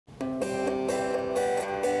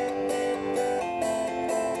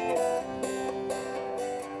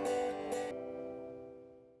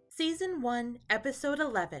Season 1, Episode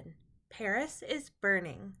 11, Paris is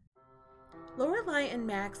Burning. Lorelai and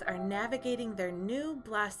Max are navigating their new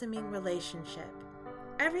blossoming relationship.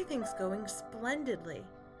 Everything's going splendidly,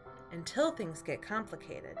 until things get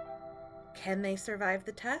complicated. Can they survive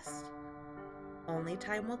the test? Only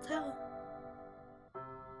time will tell.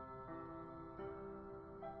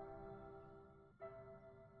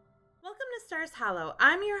 Welcome to Stars Hollow.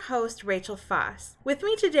 I'm your host, Rachel Foss. With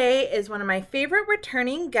me today is one of my favorite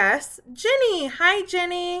returning guests, Jenny. Hi,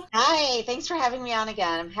 Jenny. Hi, thanks for having me on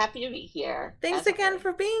again. I'm happy to be here. Thanks again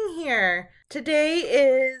for being here. Today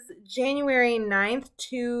is January 9th,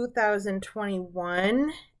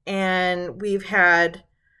 2021, and we've had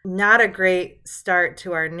not a great start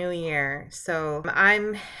to our new year. So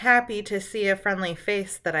I'm happy to see a friendly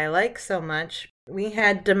face that I like so much. We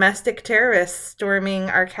had domestic terrorists storming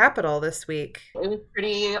our capital this week. It was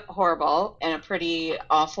pretty horrible and a pretty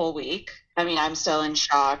awful week. I mean, I'm still in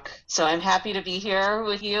shock. So I'm happy to be here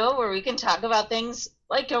with you where we can talk about things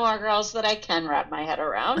like Gilmore Girls that I can wrap my head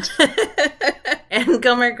around. And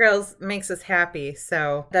Gilmore Girls makes us happy,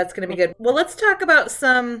 so that's going to be good. Well, let's talk about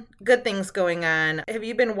some good things going on. Have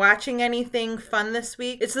you been watching anything fun this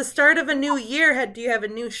week? It's the start of a new year. Do you have a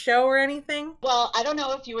new show or anything? Well, I don't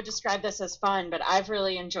know if you would describe this as fun, but I've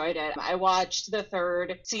really enjoyed it. I watched the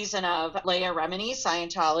third season of Leah Remini,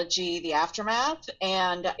 Scientology, The Aftermath,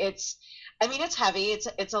 and it's heavy.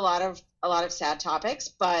 It's a lot of sad topics,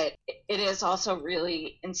 but it is also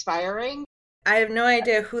really inspiring. I have no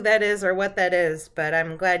idea who that is or what that is, but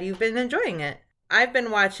I'm glad you've been enjoying it. I've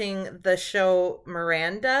been watching the show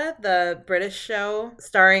Miranda, the British show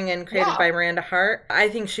starring and created by Miranda Hart. I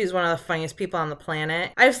think she's one of the funniest people on the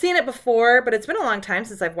planet. I've seen it before, but it's been a long time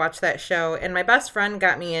since I've watched that show. And my best friend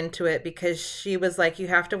got me into it because she was like, you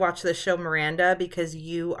have to watch the show Miranda because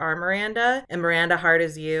you are Miranda and Miranda Hart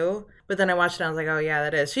is you. But then I watched it and I was like, oh yeah,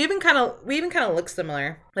 that is. We even kind of look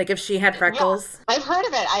similar. Like if she had freckles. Yeah, I've heard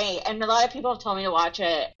of it. And a lot of people have told me to watch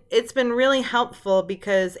it. It's been really helpful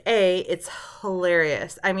because A, it's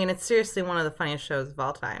hilarious. I mean, it's seriously one of the funniest shows of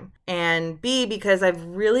all time. And B, because I've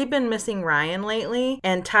really been missing Ryan lately.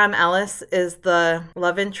 And Tom Ellis is the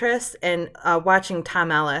love interest. And watching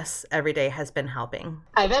Tom Ellis every day has been helping.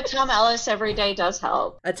 I bet Tom Ellis every day does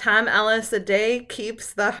help. A Tom Ellis a day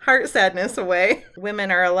keeps the heart sadness away.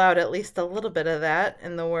 Women are allowed at least a little bit of that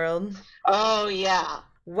in the world. Oh, yeah.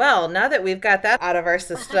 Well, now that we've got that out of our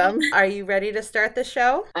system, are you ready to start the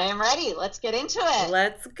show? I am ready. Let's get into it.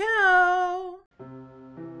 Let's go.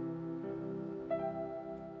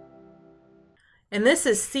 And this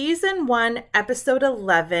is Season 1, Episode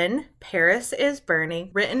 11, Paris is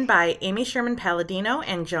Burning, written by Amy Sherman Palladino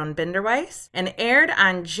and Joan Binderweiss, and aired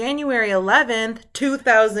on January 11th,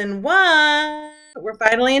 2001. We're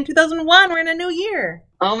finally in 2001. We're in a new year.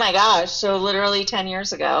 Oh my gosh. So literally 10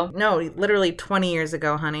 years ago. No, literally 20 years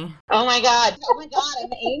ago, honey. Oh my God.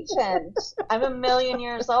 I'm ancient. I'm 1,000,000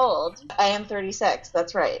 years old. I am 36.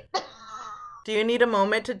 That's right. Do you need a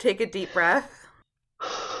moment to take a deep breath?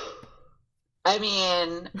 I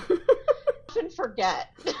mean, I often forget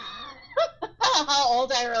how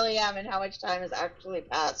old I really am and how much time has actually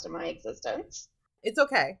passed in my existence. It's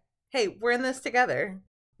okay. Hey, we're in this together.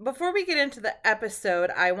 Before we get into the episode,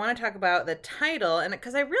 I want to talk about the title, and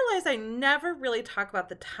because I realize I never really talk about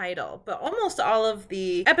the title, but almost all of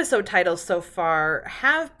the episode titles so far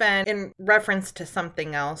have been in reference to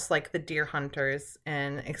something else, like The Deer Hunters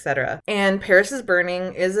and etc. And Paris is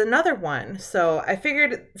Burning is another one. So I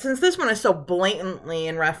figured, since this one is so blatantly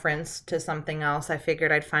in reference to something else, I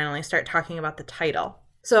figured I'd finally start talking about the title.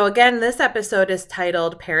 So again, this episode is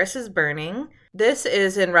titled Paris is Burning. This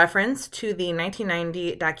is in reference to the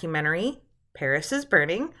 1990 documentary Paris is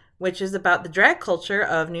Burning, which is about the drag culture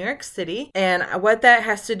of New York City. And what that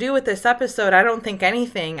has to do with this episode, I don't think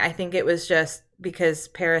anything. I think it was just because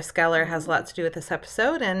Paris Geller has a lot to do with this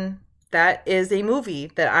episode, and that is a movie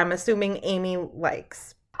that I'm assuming Amy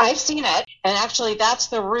likes. I've seen it, and actually that's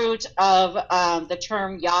the root of the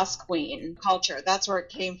term Yas Queen culture. That's where it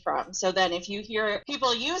came from. So then if you hear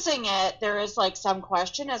people using it, there is like some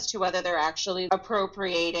question as to whether they're actually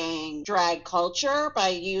appropriating drag culture by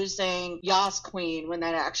using Yas Queen when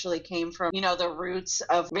that actually came from, the roots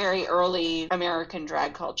of very early American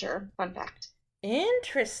drag culture. Fun fact.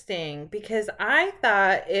 Interesting, because I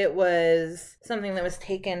thought it was something that was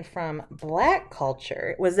taken from Black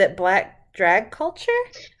culture. Was it Black drag culture?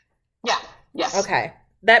 Yeah. Yes. Okay.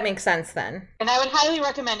 That makes sense then. And I would highly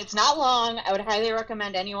recommend, it's not long, I would highly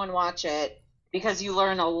recommend anyone watch it. because you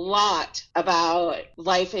learn a lot about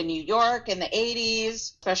life in New York in the 80s,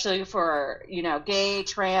 especially for, gay,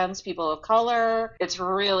 trans, people of color. It's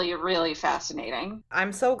really, really fascinating.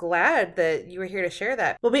 I'm so glad that you were here to share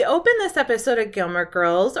that. Well, we open this episode of Gilmore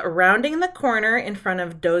Girls rounding the corner in front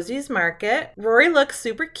of Dosey's Market. Rory looks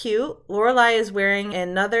super cute. Lorelai is wearing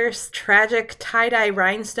another tragic tie-dye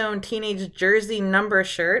rhinestone teenage jersey number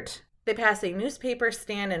shirt. They pass a newspaper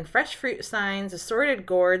stand and fresh fruit signs, assorted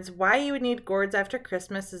gourds. Why you would need gourds after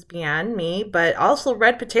Christmas is beyond me, but also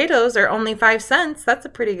red potatoes are only 5 cents. That's a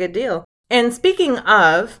pretty good deal. And speaking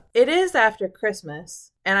of, it is after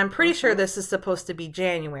Christmas, and I'm pretty sure this is supposed to be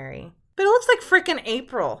January, but it looks like frickin'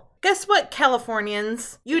 April. Guess what,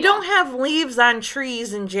 Californians? You don't have leaves on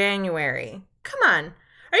trees in January. Come on.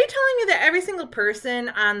 Are you telling me that every single person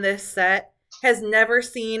on this set has never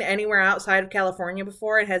seen anywhere outside of California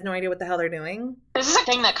before and has no idea what the hell they're doing? This is a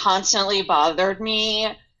thing that constantly bothered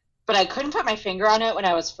me, but I couldn't put my finger on it when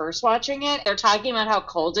I was first watching it. They're talking about how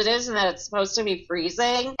cold it is and that it's supposed to be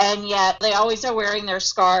freezing, and yet they always are wearing their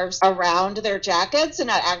scarves around their jackets and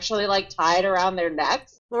not actually tied around their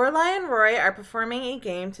necks. Lorelai and Rory are performing a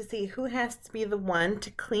game to see who has to be the one to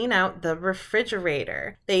clean out the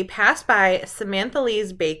refrigerator. They pass by Samantha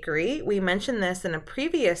Lee's bakery. We mentioned this in a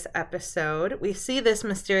previous episode. We see this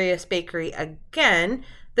mysterious bakery again.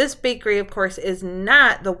 This bakery, of course, is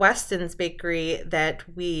not the Weston's bakery that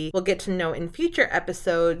we will get to know in future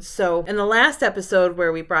episodes. So in the last episode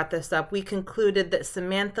where we brought this up, we concluded that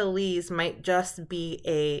Samantha Lee's might just be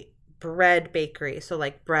a bread bakery. So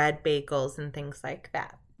bread, bagels, and things like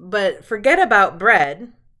that. But forget about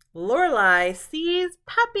bread. Lorelai sees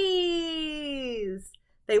puppies.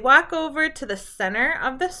 They walk over to the center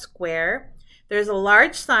of the square. There's a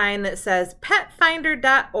large sign that says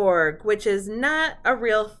petfinder.org, which is not a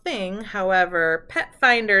real thing. However,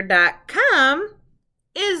 petfinder.com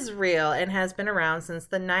is real and has been around since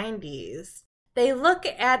the 90s. They look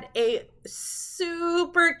at a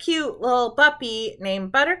super cute little puppy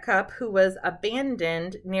named Buttercup who was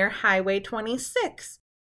abandoned near Highway 26.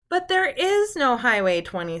 But there is no Highway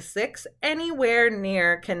 26 anywhere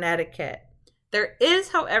near Connecticut. There is,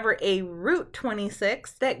 however, a Route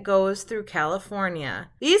 26 that goes through California.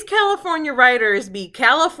 These California writers be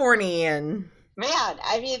Californian. Man,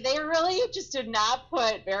 they really just did not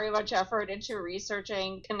put very much effort into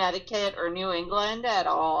researching Connecticut or New England at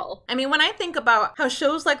all. When I think about how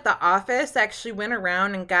shows like The Office actually went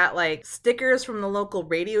around and got stickers from the local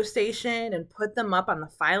radio station and put them up on the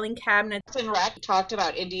filing cabinet. And Rec talked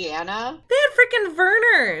about Indiana. They had freaking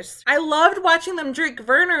Vernors. I loved watching them drink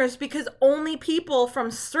Vernors because only people from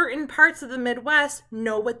certain parts of the Midwest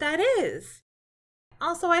know what that is.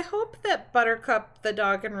 Also, I hope that Buttercup, the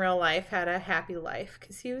dog in real life, had a happy life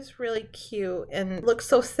because he was really cute and looked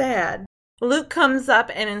so sad. Luke comes up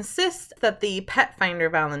and insists that the pet finder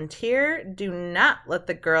volunteer do not let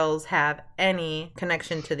the girls have any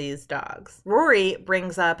connection to these dogs. Rory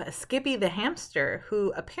brings up Skippy the hamster,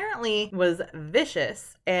 who apparently was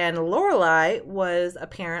vicious, and Lorelai was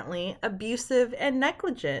apparently abusive and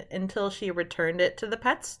negligent until she returned it to the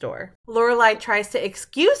pet store. Lorelai tries to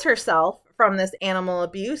excuse herself from this animal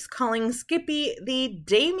abuse, calling Skippy the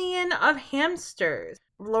Damien of hamsters.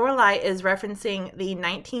 Lorelai is referencing the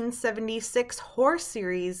 1976 horror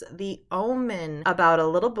series The Omen, about a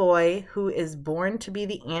little boy who is born to be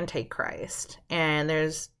the Antichrist. And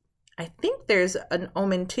I think there's an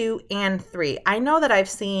Omen 2 and 3. I know that I've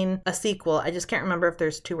seen a sequel. I just can't remember if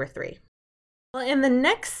there's 2 or 3. Well, in the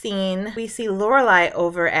next scene, we see Lorelai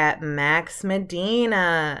over at Max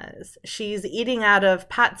Medina's. She's eating out of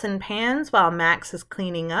pots and pans while Max is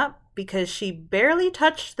cleaning up because she barely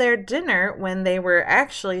touched their dinner when they were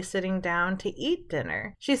actually sitting down to eat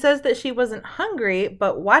dinner. She says that she wasn't hungry,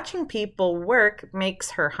 but watching people work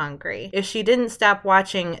makes her hungry. If she didn't stop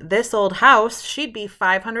watching This Old House, she'd be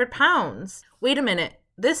 500 pounds. Wait a minute.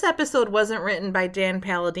 This episode wasn't written by Dan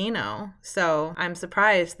Palladino, so I'm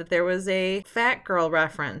surprised that there was a fat girl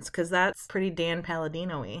reference, because that's pretty Dan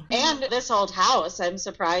Palladino-y. And This Old House, I'm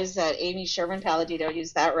surprised that Amy Sherman Palladino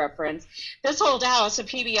used that reference. This Old House, a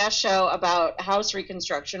PBS show about house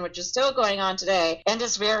reconstruction, which is still going on today, and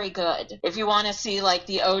is very good. If you want to see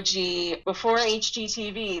the OG, before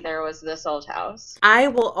HGTV, there was This Old House. I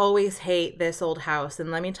will always hate This Old House,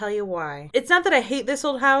 and let me tell you why. It's not that I hate This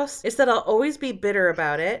Old House, it's that I'll always be bitter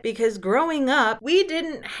about it, because growing up, we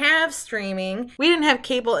didn't have streaming. We didn't have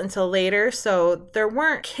cable until later, so there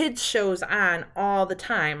weren't kids shows on all the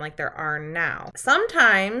time like there are now.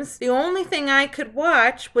 Sometimes the only thing I could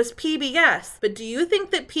watch was PBS. But do you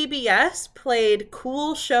think that PBS played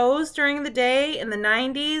cool shows during the day in the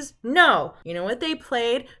 90s? No. You know what they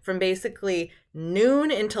played from basically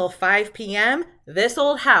noon until 5 p.m., this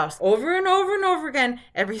old house, over and over and over again,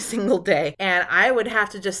 every single day. And I would have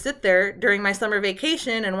to just sit there during my summer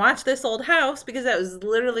vacation and watch this old house because that was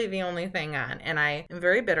literally the only thing on. And I am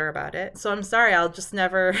very bitter about it. So I'm sorry, I'll just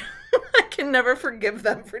never, I can never forgive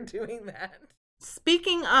them for doing that.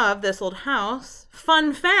 Speaking of this old house,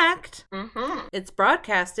 fun fact, it's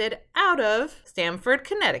broadcasted out of Stamford,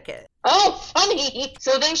 Connecticut. Oh, funny.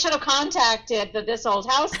 So they should have contacted the This Old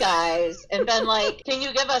House guys and been like, can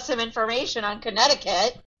you give us some information on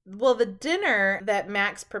Connecticut? Well, the dinner that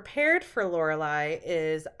Max prepared for Lorelai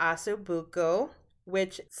is ossobuco,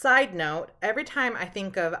 which, side note, every time I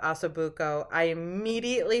think of ossobuco, I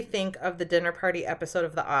immediately think of the dinner party episode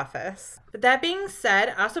of The Office. But that being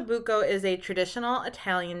said, ossobuco is a traditional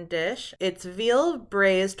Italian dish. It's veal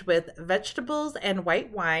braised with vegetables and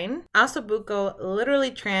white wine. Ossobuco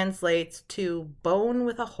literally translates to bone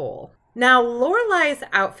with a hole. Now, Lorelai's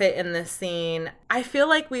outfit in this scene, I feel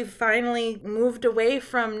like we've finally moved away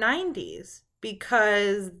from 90s.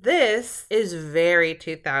 Because this is very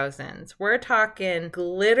 2000s. We're talking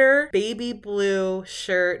glitter baby blue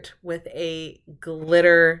shirt with a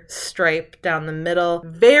glitter stripe down the middle.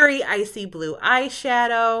 Very icy blue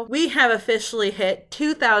eyeshadow. We have officially hit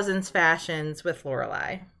 2000s fashions with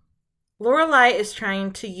Lorelai. Lorelai is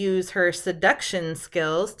trying to use her seduction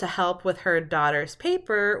skills to help with her daughter's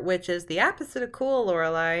paper, which is the opposite of cool,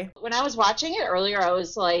 Lorelai. When I was watching it earlier, I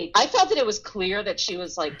was like, I felt that it was clear that she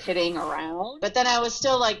was like kidding around, but then I was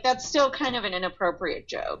still like, that's still kind of an inappropriate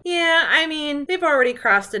joke. Yeah, I mean, they've already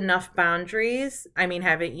crossed enough boundaries. I mean,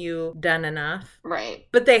 haven't you done enough? Right.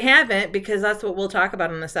 But they haven't, because that's what we'll talk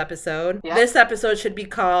about in this episode. Yep. This episode should be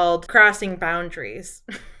called Crossing Boundaries.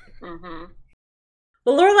 Mm-hmm.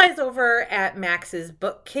 Well, Lorelai's over at Max's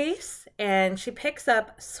bookcase, and she picks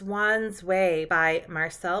up Swan's Way by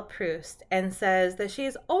Marcel Proust and says that she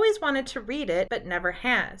has always wanted to read it, but never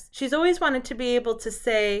has. She's always wanted to be able to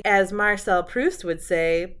say, as Marcel Proust would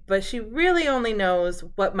say, but she really only knows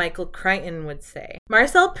what Michael Crichton would say.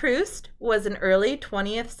 Marcel Proust was an early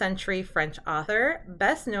 20th century French author,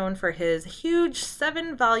 best known for his huge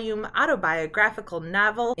 7-volume autobiographical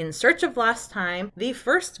novel, In Search of Lost Time, the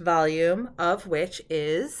first volume of which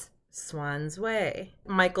is Swan's Way.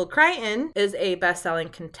 Michael Crichton is a best-selling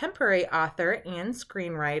contemporary author and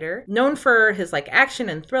screenwriter, known for his action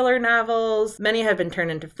and thriller novels. Many have been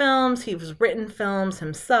turned into films. He's written films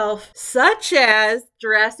himself, such as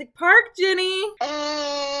Jurassic Park, Ginny.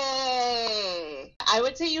 Hey! I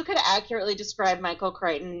would say you could accurately describe Michael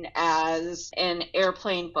Crichton as an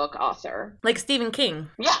airplane book author. Like Stephen King.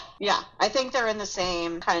 Yeah. I think they're in the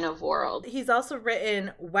same kind of world. He's also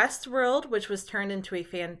written Westworld, which was turned into a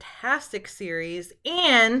fantastic series,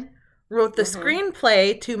 and wrote the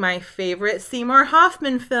screenplay to my favorite Seymour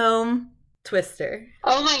Hoffman film, Twister.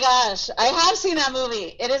 Oh my gosh, I have seen that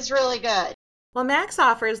movie. It is really good. Well, Max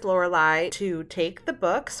offers Lorelai to take the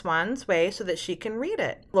book, Swan's Way, so that she can read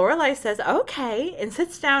it. Lorelai says, okay, and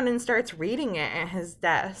sits down and starts reading it at his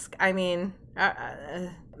desk. I mean,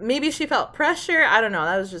 maybe she felt pressure. I don't know.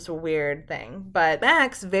 That was just a weird thing. But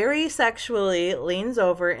Max very sexually leans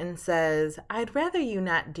over and says, I'd rather you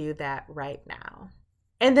not do that right now.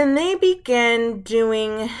 And then they begin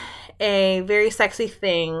doing a very sexy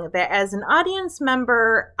thing that as an audience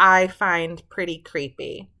member, I find pretty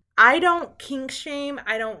creepy. I don't kink shame.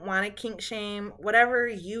 I don't want to kink shame. Whatever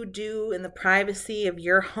you do in the privacy of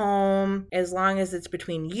your home, as long as it's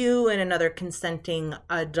between you and another consenting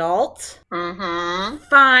adult,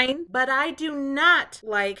 fine. But I do not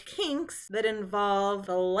like kinks that involve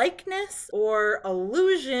the likeness or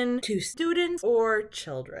allusion to students or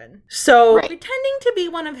children. So pretending to be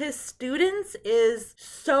one of his students is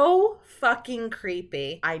so fucking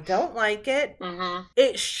creepy. I don't like it.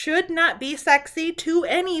 It should not be sexy to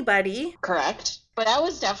anybody. Correct. But that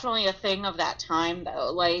was definitely a thing of that time,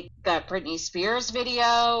 though. Like that Britney Spears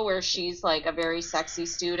video where she's like a very sexy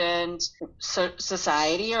student,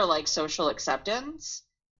 society or like social acceptance.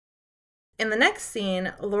 In the next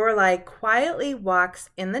scene, Lorelai quietly walks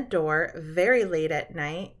in the door very late at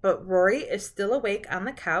night, but Rory is still awake on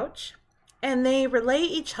the couch, and they relay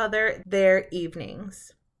each other their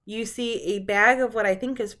evenings. You see a bag of what I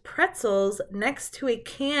think is pretzels next to a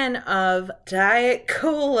can of Diet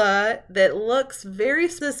Cola that looks very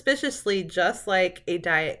suspiciously just like a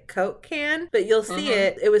Diet Coke can, but you'll see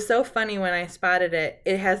it. It was so funny when I spotted it.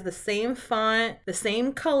 It has the same font, the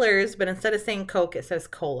same colors, but instead of saying Coke, it says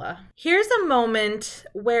Cola. Here's a moment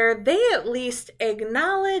where they at least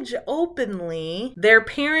acknowledge openly their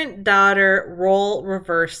parent-daughter role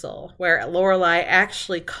reversal, where Lorelai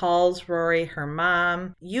actually calls Rory her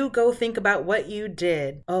mom. You go think about what you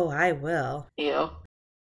did. Oh, I will. Ew.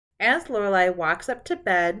 As Lorelai walks up to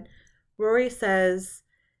bed, Rory says,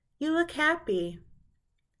 "You look happy."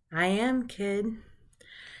 "I am, kid."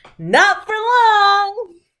 "Not for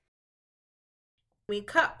long!" We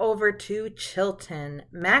cut over to Chilton.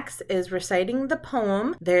 Max is reciting the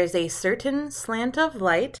poem "There's a Certain Slant of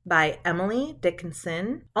Light" by Emily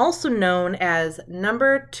Dickinson, also known as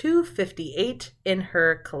number 258 in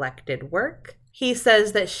her collected work. He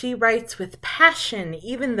says that she writes with passion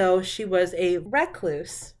even though she was a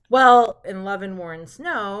recluse. Well, in Love and Warren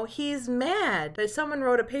Snow, he's mad that someone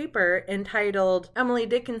wrote a paper entitled "Emily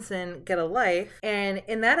Dickinson, Get a Life." And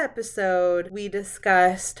in that episode, we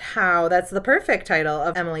discussed how that's the perfect title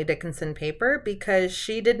of Emily Dickinson paper because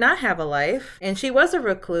she did not have a life and she was a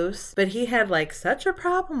recluse, but he had like such a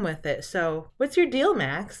problem with it. So what's your deal,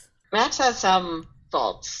 Max? Max has some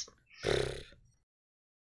faults.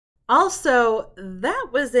 Also, that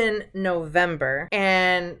was in November,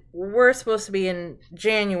 and we're supposed to be in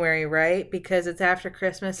January, right? Because it's after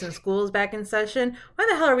Christmas and school's back in session. Why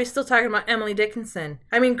the hell are we still talking about Emily Dickinson?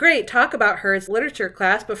 I mean, great, talk about her. It's literature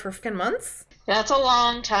class, but for freaking months? That's a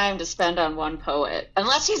long time to spend on one poet.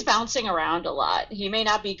 Unless he's bouncing around a lot. He may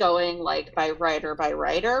not be going like by writer,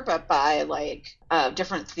 but by like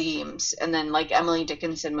different themes. And then like Emily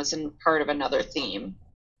Dickinson was in part of another theme.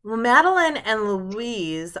 Well, Madeline and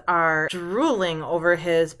Louise are drooling over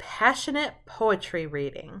his passionate poetry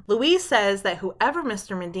reading. Louise says that whoever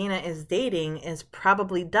Mr. Medina is dating is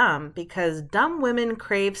probably dumb because dumb women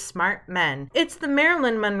crave smart men. It's the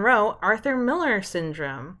Marilyn Monroe, Arthur Miller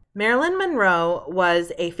syndrome. Marilyn Monroe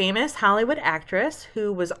was a famous Hollywood actress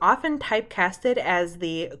who was often typecasted as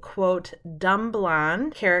the, quote, dumb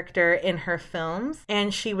blonde character in her films,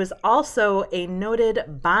 and she was also a noted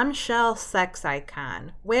bombshell sex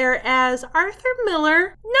icon, whereas Arthur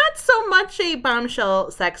Miller, not so much a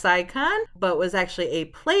bombshell sex icon, but was actually a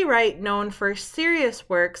playwright known for serious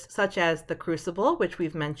works such as The Crucible, which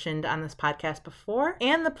we've mentioned on this podcast before,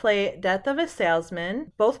 and the play Death of a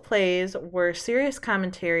Salesman. Both plays were serious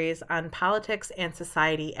commentaries on politics and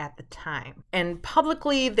society at the time. And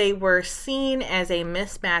publicly, they were seen as a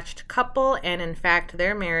mismatched couple, and in fact,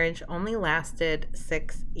 their marriage only lasted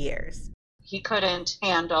 6 years. He couldn't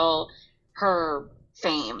handle her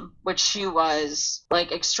fame, which she was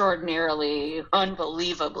like extraordinarily,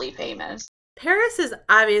 unbelievably famous. Paris is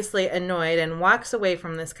obviously annoyed and walks away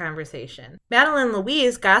from this conversation. Madeline and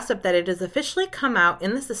Louise gossip that it has officially come out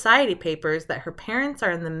in the society papers that her parents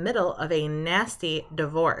are in the middle of a nasty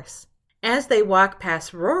divorce. As they walk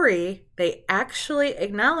past Rory, they actually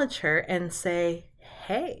acknowledge her and say,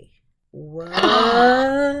 "Hey,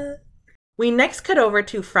 what?" We next cut over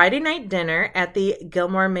to Friday night dinner at the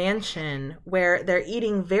Gilmore Mansion, where they're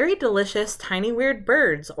eating very delicious tiny weird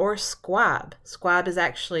birds, or squab. Squab is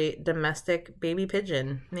actually domestic baby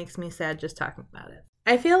pigeon. Makes me sad just talking about it.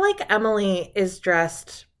 I feel like Emily is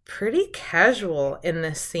dressed pretty casual in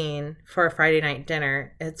this scene for a Friday night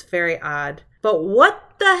dinner. It's very odd. But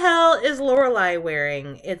what the hell is Lorelai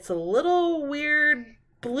wearing? It's a little weird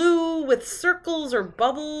blue with circles or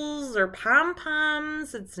bubbles or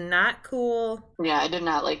pom-poms. It's not cool. Yeah, I did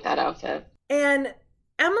not like that outfit. And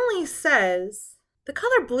Emily says, "The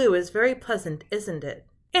color blue is very pleasant, isn't it?"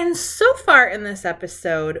 And so far in this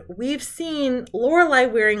episode, we've seen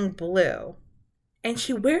Lorelai wearing blue. And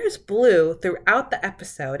she wears blue throughout the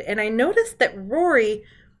episode. And I noticed that Rory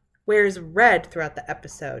wears red throughout the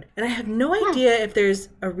episode. And I have no idea if there's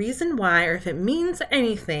a reason why or if it means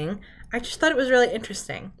anything. I just thought it was really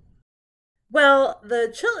interesting. Well,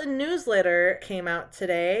 the Chilton newsletter came out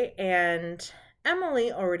today, and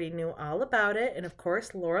Emily already knew all about it, and of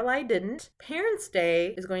course, Lorelai didn't. Parents' Day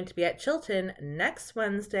is going to be at Chilton next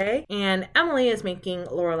Wednesday, and Emily is making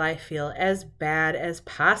Lorelai feel as bad as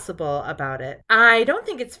possible about it. I don't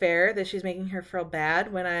think it's fair that she's making her feel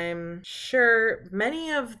bad when I'm sure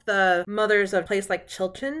many of the mothers of a place like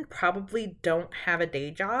Chilton probably don't have a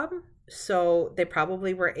day job. So they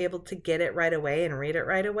probably were able to get it right away and read it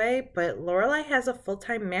right away, but Lorelai has a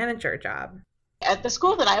full-time manager job. At the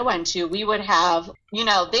school that I went to, we would have,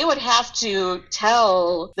 they would have to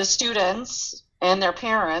tell the students and their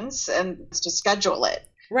parents and to schedule it.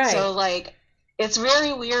 Right. So, it's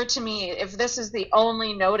very weird to me if this is the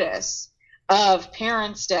only notice of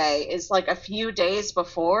Parents' Day is a few days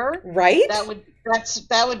before. Right?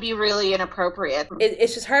 That would be really inappropriate.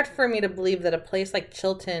 It's just hard for me to believe that a place like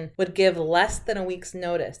Chilton would give less than a week's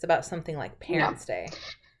notice about something like Parents' Day.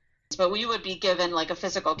 But we would be given a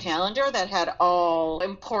physical calendar that had all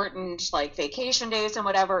important vacation days and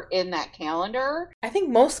whatever in that calendar. I think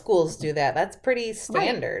most schools do that. That's pretty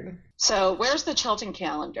standard. Right. So where's the Chilton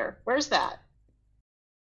calendar? Where's that?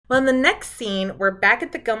 Well, in the next scene, we're back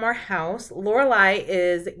at the Gilmore house. Lorelai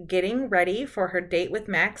is getting ready for her date with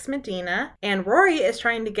Max Medina, and Rory is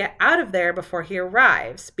trying to get out of there before he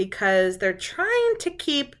arrives because they're trying to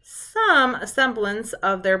keep some semblance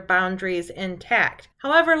of their boundaries intact.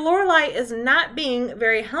 However, Lorelai is not being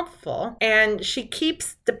very helpful, and she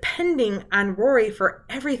keeps depending on Rory for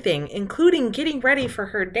everything, including getting ready for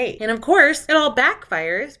her date. And of course, it all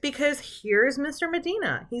backfires because here's Mr.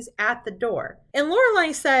 Medina. He's at the door. And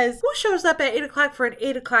Lorelai says, who shows up at 8 o'clock for an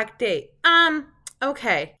 8 o'clock date?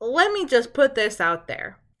 Okay, let me just put this out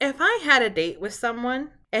there. If I had a date with someone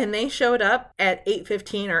and they showed up at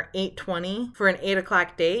 8:15 or 8:20 for an 8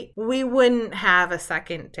 o'clock date, we wouldn't have a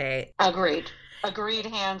second date. Agreed,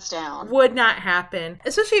 hands down. Would not happen,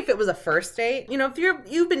 especially if it was a first date. You know, if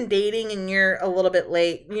you've been dating and you're a little bit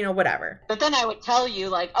late, you know, whatever. But then I would tell you,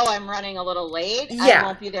 like, oh, I'm running a little late. Yeah. I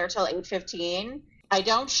won't be there till 8:15. I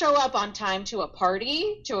don't show up on time to a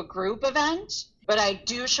party, to a group event, but I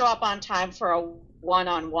do show up on time for a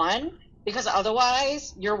one-on-one because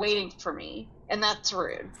otherwise you're waiting for me, and that's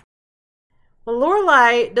rude. Well,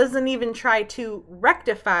 Lorelai doesn't even try to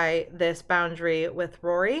rectify this boundary with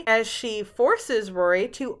Rory as she forces Rory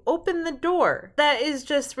to open the door. That is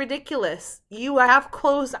just ridiculous. You have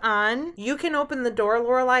clothes on. You can open the door,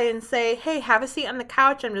 Lorelai, and say, hey, have a seat on the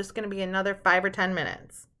couch. I'm just going to be another 5 or 10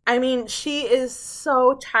 minutes. I mean, she is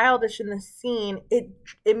so childish in this scene.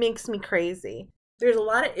 It makes me crazy. There's a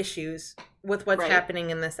lot of issues with what's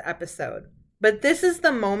happening in this episode. But this is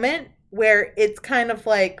the moment where it's kind of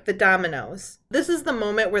like the dominoes. This is the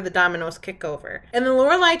moment where the dominoes kick over. And then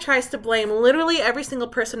Lorelai tries to blame literally every single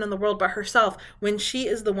person in the world but herself when she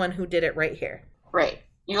is the one who did it right here. Right.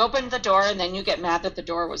 You opened the door and then you get mad that the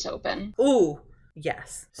door was open. Ooh,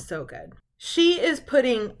 yes. So good. She is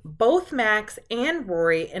putting both Max and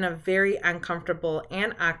Rory in a very uncomfortable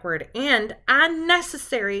and awkward and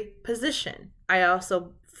unnecessary position. I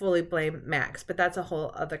also fully blame Max, but that's a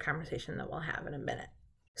whole other conversation that we'll have in a minute.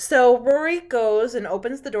 So Rory goes and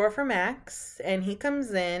opens the door for Max, and he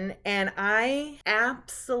comes in, and I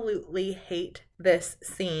absolutely hate this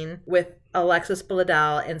scene with Alexis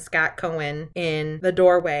Bledel and Scott Cohen in the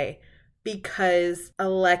doorway because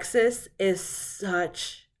Alexis is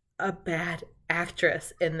such a bad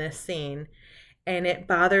actress in this scene, and it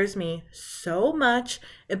bothers me so much.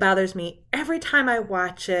 It bothers me every time I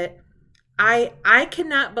watch it. I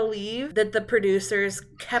cannot believe that the producers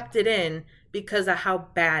kept it in because of how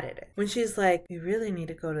bad it is. When she's like, you really need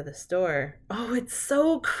to go to the store. Oh, it's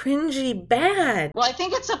so cringy bad. Well, I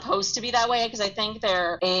think it's supposed to be that way because I think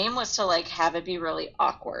their aim was to like have it be really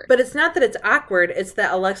awkward. But it's not that it's awkward. It's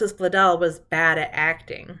that Alexis Bledel was bad at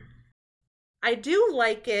acting. I do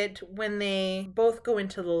like it when they both go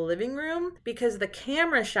into the living room because the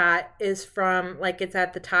camera shot is from, like, it's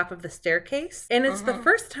at the top of the staircase. And it's the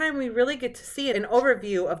first time we really get to see an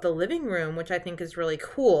overview of the living room, which I think is really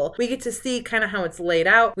cool. We get to see kind of how it's laid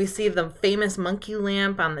out. We see the famous monkey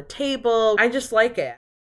lamp on the table. I just like it.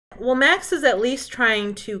 Well, Max is at least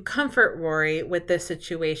trying to comfort Rory with this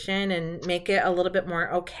situation and make it a little bit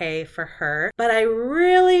more okay for her. But I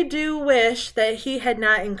really do wish that he had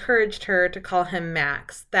not encouraged her to call him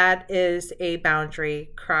Max. That is a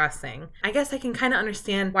boundary crossing. I guess I can kind of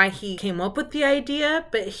understand why he came up with the idea,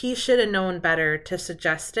 but he should have known better to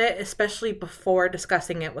suggest it, especially before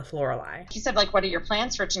discussing it with Lorelai. He said, like, what are your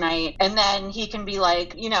plans for tonight? And then he can be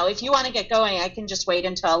like, you know, if you want to get going, I can just wait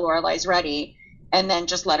until Lorelai's ready. And then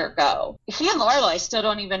just let her go. He and Lorelai still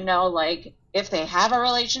don't even know, like, if they have a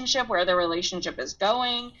relationship, where their relationship is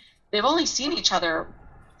going. They've only seen each other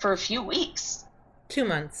for a few weeks. 2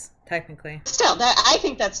 months, technically. Still, I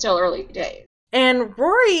think that's still early days. And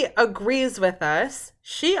Rory agrees with us.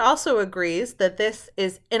 She also agrees that this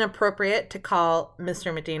is inappropriate to call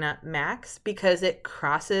Mr. Medina Max because it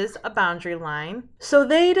crosses a boundary line. So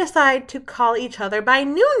they decide to call each other by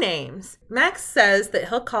new names. Max says that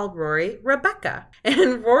he'll call Rory Rebecca,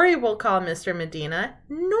 and Rory will call Mr. Medina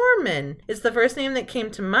Norman. It's the first name that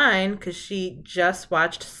came to mind because she just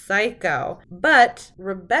watched Psycho. But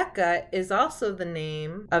Rebecca is also the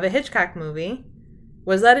name of a Hitchcock movie.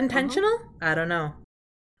 Was that intentional? I don't know.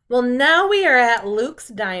 Well, now we are at Luke's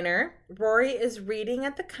diner. Rory is reading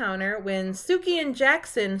at the counter when Sookie and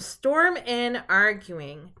Jackson storm in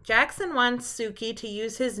arguing. Jackson wants Sookie to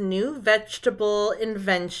use his new vegetable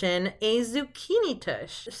invention, a zucchini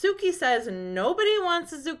tush. Sookie says nobody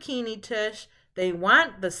wants a zucchini tush. They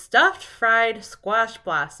want the stuffed fried squash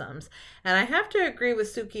blossoms. And I have to agree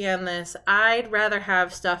with Sookie on this. I'd rather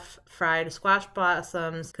have stuffed fried squash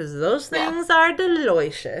blossoms because those things are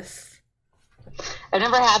delicious. I've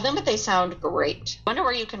never had them, but they sound great. I wonder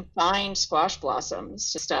where you can find squash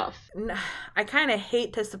blossoms stuff. I kind of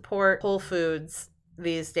hate to support Whole Foods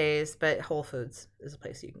these days, but Whole Foods is a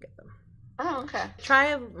place you can get them. Oh, okay.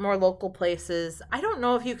 Try more local places. I don't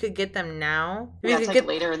know if you could get them now. That's like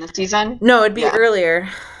later in the season? No, it'd be earlier.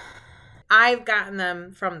 I've gotten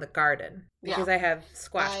them from the garden because I have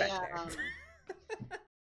squash back there.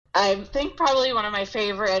 I think probably one of my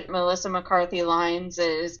favorite Melissa McCarthy lines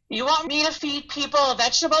is, "You want me to feed people a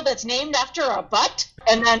vegetable that's named after a butt?"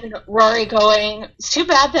 And then Rory going, "It's too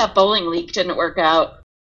bad that bowling league didn't work out."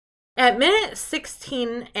 At minute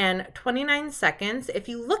 16 and 29 seconds, if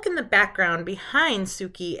you look in the background behind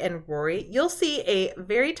Suki and Rory, you'll see a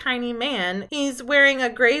very tiny man. He's wearing a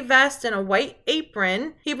gray vest and a white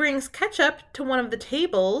apron. He brings ketchup to one of the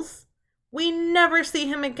tables. We never see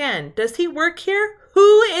him again. Does he work here?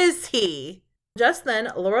 Who is he? Just then,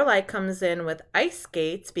 Lorelai comes in with ice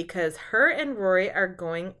skates because her and Rory are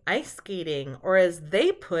going ice skating, or as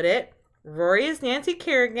they put it, Rory is Nancy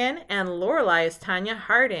Kerrigan and Lorelai is Tanya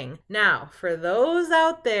Harding. Now, for those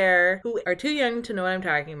out there who are too young to know what I'm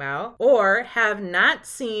talking about or have not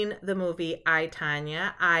seen the movie I,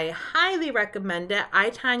 Tanya, I highly recommend it.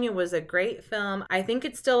 I, Tanya was a great film. I think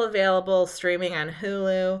it's still available streaming on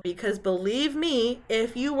Hulu because believe me,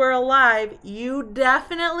 if you were alive, you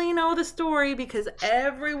definitely know the story because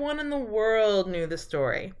everyone in the world knew the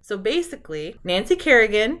story. So basically, Nancy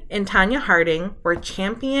Kerrigan and Tanya Harding were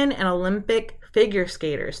champion and Olympic figure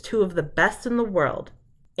skaters, two of the best in the world.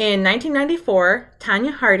 In 1994,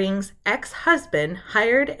 Tanya Harding's ex-husband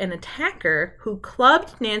hired an attacker who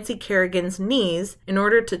clubbed Nancy Kerrigan's knees in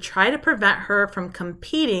order to try to prevent her from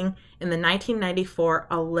competing in the 1994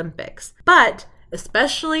 Olympics. But,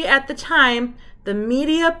 especially at the time, the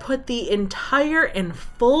media put the entire and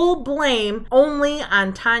full blame only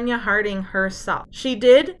on Tanya Harding herself. She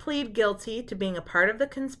did plead guilty to being a part of the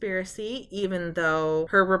conspiracy, even though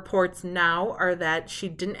her reports now are that she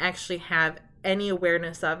didn't actually have any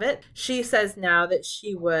awareness of it. She says now that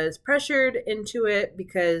she was pressured into it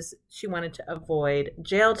because she wanted to avoid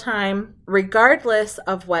jail time. Regardless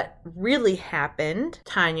of what really happened,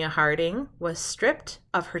 Tanya Harding was stripped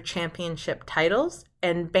of her championship titles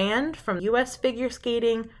and banned from U.S. figure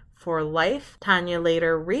skating for life. Tanya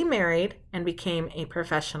later remarried and became a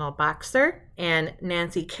professional boxer, and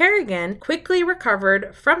Nancy Kerrigan quickly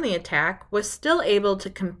recovered from the attack, was still able to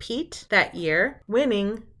compete that year,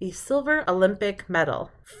 winning the silver Olympic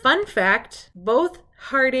medal. Fun fact, both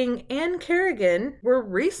Harding and Kerrigan were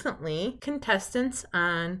recently contestants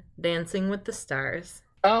on Dancing with the Stars.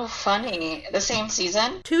 Oh, funny. The same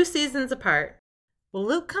season? 2 seasons apart. Well,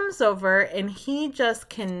 Luke comes over and he just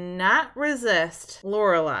cannot resist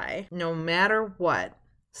Lorelai no matter what.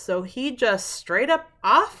 So he just straight up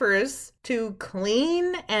offers to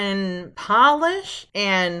clean and polish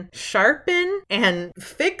and sharpen and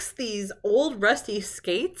fix these old rusty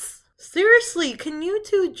skates. Seriously, can you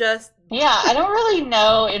two just... Yeah, I don't really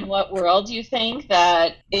know in what world you think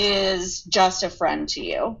that is just a friend to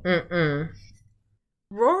you.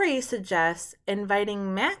 Rory suggests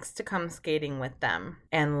inviting Max to come skating with them,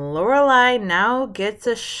 and Lorelai now gets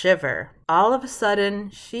a shiver. All of a sudden,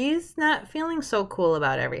 she's not feeling so cool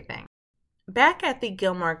about everything. Back at the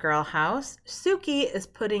Gilmore Girl house, Suki is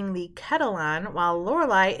putting the kettle on while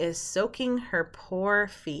Lorelai is soaking her poor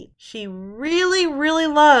feet. She really, really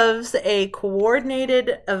loves a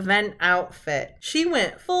coordinated event outfit. She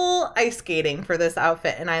went full ice skating for this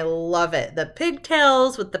outfit, and I love it. The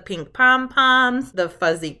pigtails with the pink pom-poms, the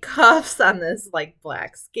fuzzy cuffs on this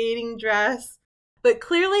black skating dress. But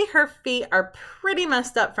clearly her feet are pretty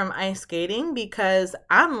messed up from ice skating because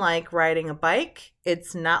unlike riding a bike,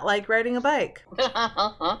 it's not like riding a bike.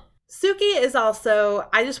 Suki is also,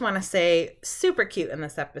 I just want to say, super cute in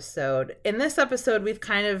this episode. In this episode, we've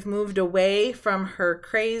kind of moved away from her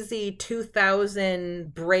crazy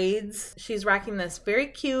 2000 braids. She's rocking this very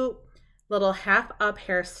cute little half-up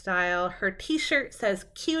hairstyle. Her t-shirt says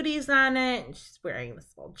cuties on it, and she's wearing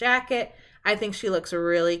this little jacket. I think she looks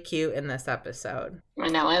really cute in this episode. I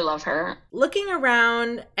know, I love her. Looking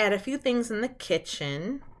around at a few things in the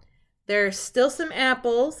kitchen, there's still some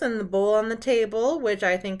apples in the bowl on the table, which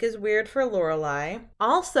I think is weird for Lorelai.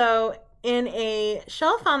 Also, in a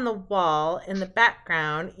shelf on the wall in the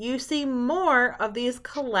background, you see more of these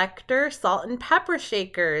collector salt and pepper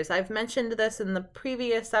shakers. I've mentioned this in the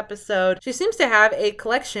previous episode. She seems to have a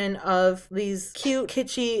collection of these cute,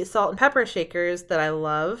 kitschy salt and pepper shakers that I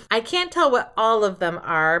love. I can't tell what all of them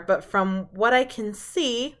are, but from what I can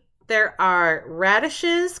see, there are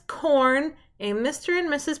radishes, corn, a Mr. and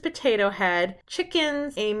Mrs. Potato Head,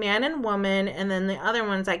 chickens, a man and woman, and then the other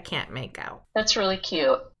ones I can't make out. That's really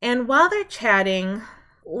cute. And while they're chatting,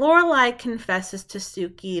 Lorelai confesses to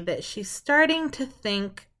Sookie that she's starting to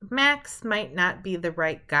think Max might not be the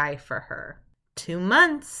right guy for her. 2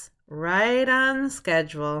 months, right on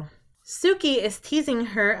schedule. Sookie is teasing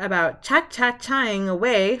her about cha-cha-chaing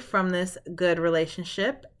away from this good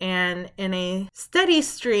relationship, and in a steady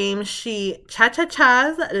stream, she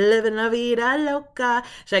cha-cha-chas, living la vida loca,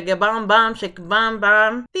 shake a bomb, shake a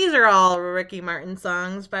bomb. These are all Ricky Martin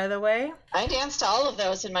songs, by the way. I danced all of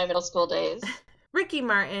those in my middle school days. Ricky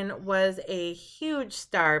Martin was a huge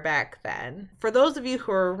star back then. For those of you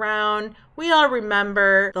who are around, we all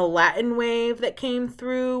remember the Latin wave that came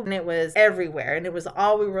through, and it was everywhere, and it was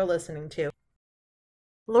all we were listening to.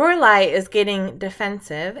 Lorelai is getting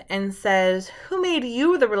defensive and says, "Who made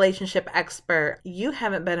you the relationship expert? You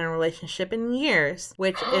haven't been in a relationship in years,"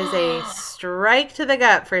 which is a strike to the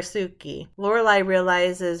gut for Sookie. Lorelai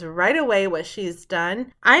realizes right away what she's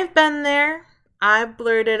done. I've been there. I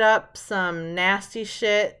blurted up some nasty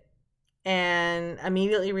shit and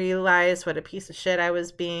immediately realized what a piece of shit I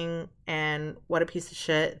was being and what a piece of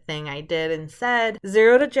shit thing I did and said.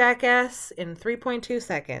 0 to jackass in 3.2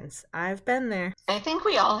 seconds. I've been there. I think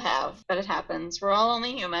we all have, but it happens. We're all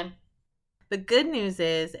only human. The good news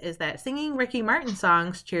is that singing Ricky Martin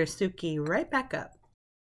songs cheers Sookie right back up.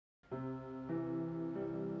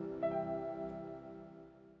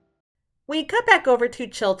 We cut back over to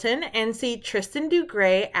Chilton and see Tristan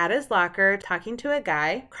DuGray at his locker talking to a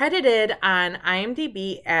guy credited on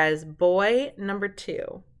IMDb as Boy Number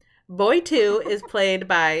 2. Boy 2 is played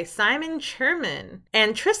by Simon Sherman,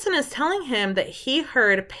 and Tristan is telling him that he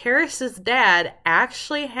heard Paris's dad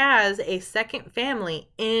actually has a second family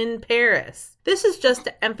in Paris. This is just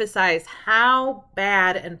to emphasize how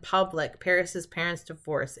bad and public Paris's parents'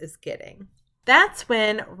 divorce is getting. That's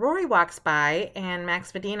when Rory walks by and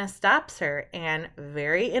Max Medina stops her and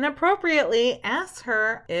very inappropriately asks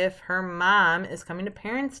her if her mom is coming to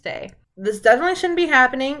Parents' Day. This definitely shouldn't be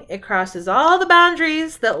happening. It crosses all the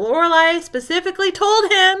boundaries that Lorelai specifically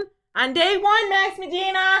told him on day 1, Max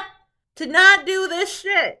Medina, to not do this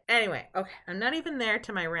shit. Anyway, okay, I'm not even there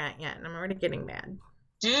to my rant yet, and I'm already getting mad.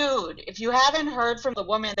 Dude, if you haven't heard from the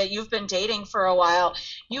woman that you've been dating for a while,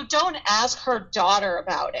 you don't ask her daughter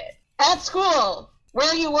about it. At school,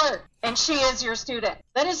 where you work, and she is your student.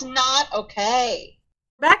 That is not okay.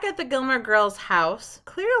 Back at the Gilmore Girls' house,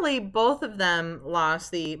 clearly both of them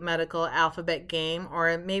lost the medical alphabet game,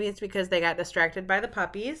 or maybe it's because they got distracted by the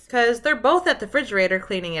puppies, because they're both at the refrigerator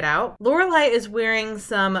cleaning it out. Lorelai is wearing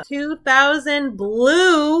some 2000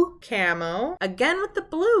 blue camo, again with the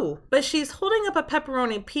blue, but she's holding up a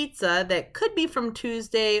pepperoni pizza that could be from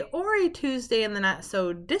Tuesday or a Tuesday in the not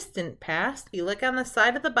so distant past. If you look on the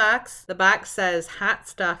side of the box says hot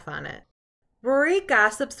stuff on it. Rory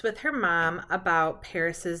gossips with her mom about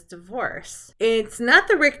Paris's divorce. It's not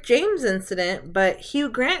the Rick James incident, but Hugh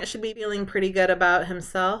Grant should be feeling pretty good about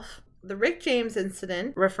himself. The Rick James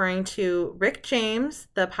incident, referring to Rick James,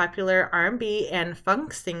 the popular R&B and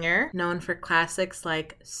funk singer known for classics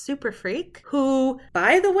like Super Freak, who,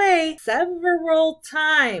 by the way,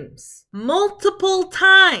 multiple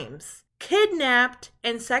times, kidnapped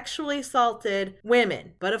and sexually assaulted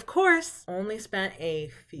women, but of course only spent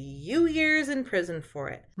a few years in prison for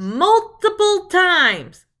it. Multiple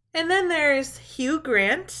times! And then there's Hugh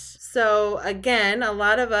Grant. So again, a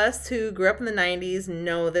lot of us who grew up in the 90s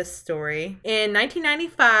know this story. In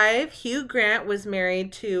 1995, Hugh Grant was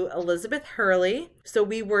married to Elizabeth Hurley. So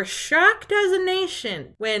we were shocked as a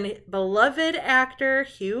nation when beloved actor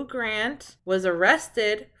Hugh Grant was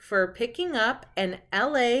arrested for picking up an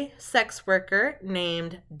LA sex worker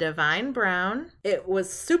named Divine Brown. It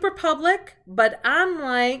was super public, but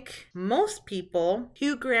unlike most people,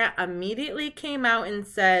 Hugh Grant immediately came out and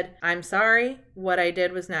said, "I'm sorry, what I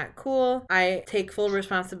did was not cool. I take full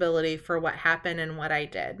responsibility for what happened and what I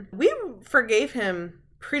did." We forgave him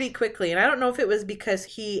pretty quickly, and I don't know if it was because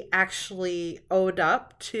he actually owed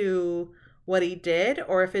up to what he did,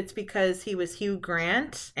 or if it's because he was Hugh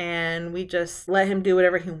Grant and we just let him do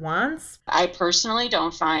whatever he wants. I personally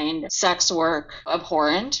don't find sex work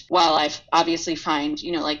abhorrent, while I obviously find,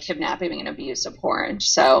 like kidnapping and abuse abhorrent.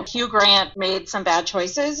 So Hugh Grant made some bad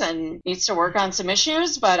choices and needs to work on some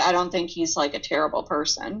issues, but I don't think he's like a terrible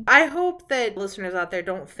person. I hope that listeners out there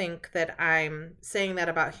don't think that I'm saying that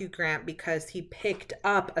about Hugh Grant because he picked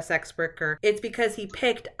up a sex worker. It's because he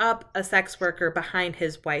picked up a sex worker behind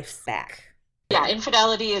his wife's back. Yeah,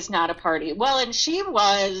 infidelity is not a party. Well, and she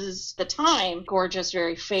was, the time, gorgeous,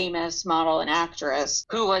 very famous model and actress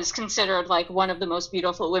who was considered like one of the most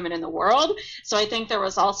beautiful women in the world. So I think there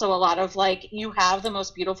was also a lot of like, you have the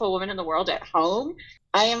most beautiful woman in the world at home.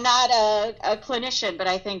 I am not a clinician, but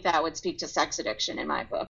I think that would speak to sex addiction in my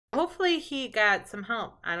book. Hopefully he got some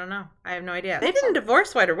help. I don't know. I have no idea. They didn't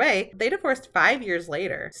divorce right away. They divorced 5 years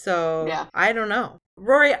later. So yeah. I don't know.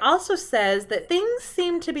 Rory also says that things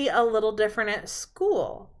seem to be a little different at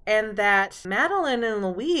school and that Madeline and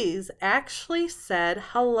Louise actually said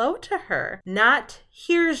hello to her. Not,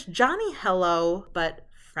 here's Johnny hello, but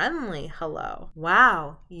friendly hello.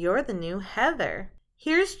 Wow, you're the new Heather.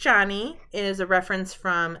 Here's Johnny is a reference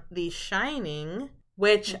from The Shining,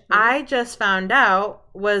 which I just found out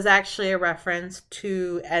was actually a reference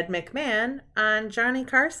to Ed McMahon on Johnny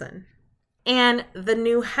Carson. And the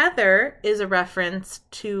new Heather is a reference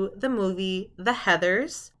to the movie The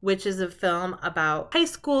Heathers, which is a film about high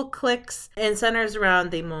school cliques and centers around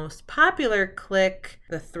the most popular clique,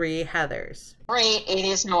 the Three Heathers. Great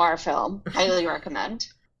 80s noir film. Highly recommend.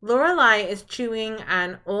 Lorelai is chewing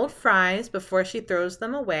on old fries before she throws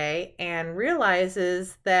them away and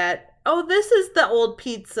realizes that, oh, this is the old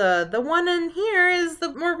pizza. The one in here is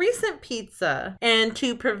the more recent pizza. And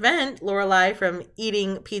to prevent Lorelai from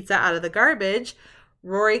eating pizza out of the garbage,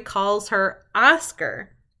 Rory calls her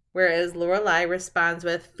Oscar, whereas Lorelai responds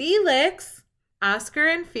with Felix. Oscar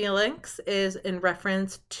and Felix is in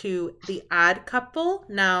reference to The Odd Couple.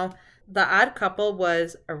 Now, The Odd Couple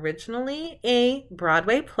was originally a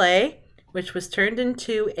Broadway play, which was turned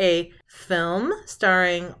into a film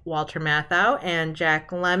starring Walter Matthau and Jack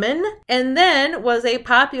Lemmon, and then was a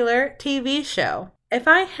popular TV show. If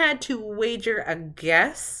I had to wager a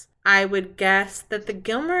guess, I would guess that the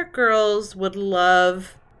Gilmore Girls would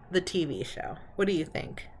love the TV show. What do you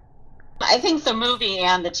think? I think the movie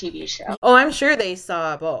and the TV show. Oh, I'm sure they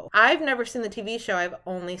saw both. I've never seen the TV show. I've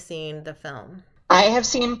only seen the film. I have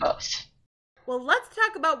seen both. Well, let's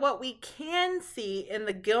talk about what we can see in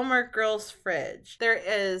the Gilmore Girls fridge. There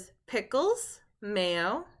is pickles,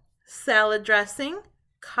 mayo, salad dressing,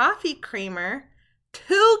 coffee creamer,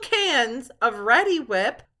 2 cans of Ready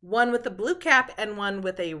Whip, one with a blue cap and one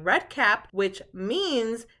with a red cap, which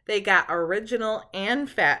means they got original and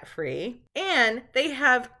fat-free. And they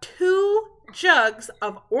have 2 jugs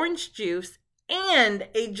of orange juice and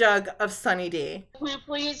a jug of Sunny D. Can we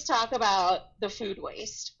please talk about the food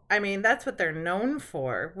waste? I mean, that's what they're known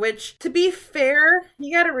for, which, to be fair,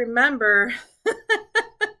 you got to remember,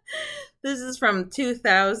 this is from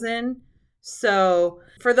 2000. So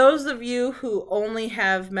for those of you who only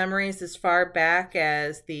have memories as far back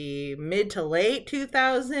as the mid to late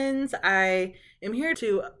 2000s, I am here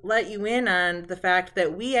to let you in on the fact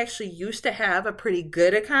that we actually used to have a pretty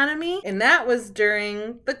good economy. And that was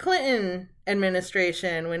during the Clinton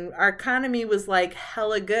administration when our economy was like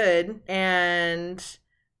hella good and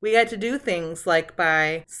we got to do things like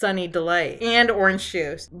buy Sunny Delight and orange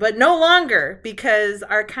juice, but no longer because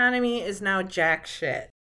our economy is now jack shit.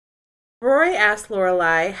 Rory asked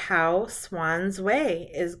Lorelai how Swan's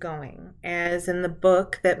Way is going, as in the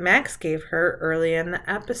book that Max gave her early in the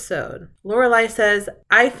episode. Lorelai says,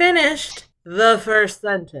 I finished the first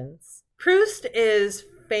sentence. Proust is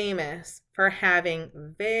famous for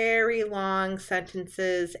having very long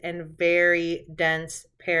sentences and very dense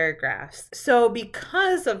paragraphs. So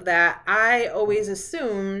because of that, I always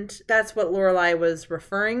assumed that's what Lorelai was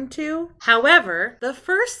referring to. However, the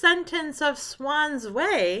first sentence of Swan's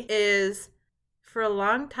Way is, for a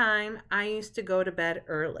long time, I used to go to bed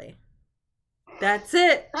early. That's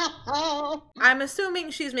it. I'm assuming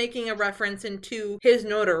she's making a reference into his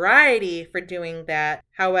notoriety for doing that.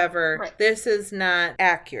 However, right. This is not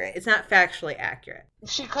accurate. It's not factually accurate.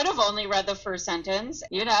 She could have only read the first sentence,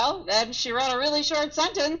 and she read a really short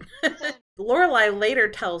sentence. Lorelai later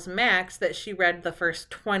tells Max that she read the first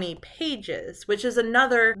 20 pages, which is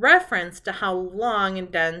another reference to how long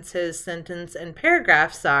and dense his sentence and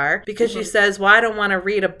paragraphs are, because she says, well, I don't want to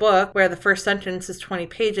read a book where the first sentence is 20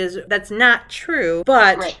 pages. That's not true,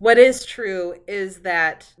 but right. What is true is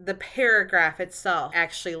that the paragraph itself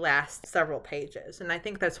actually lasts several pages, and I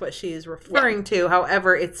think that's what she's referring to.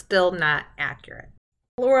 However, it's still not accurate.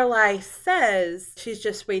 Lorelai says she's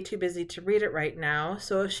just way too busy to read it right now,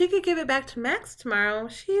 so if she could give it back to Max tomorrow,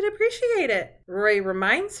 she'd appreciate it. Rory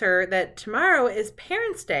reminds her that tomorrow is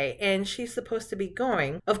Parents' Day and she's supposed to be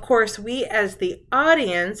going. Of course, we as the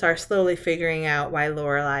audience are slowly figuring out why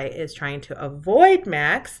Lorelai is trying to avoid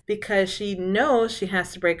Max, because she knows she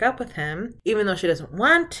has to break up with him, even though she doesn't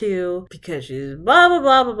want to, because she's blah, blah,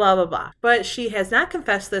 blah, blah, blah, blah, blah. But she has not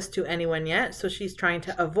confessed this to anyone yet, so she's trying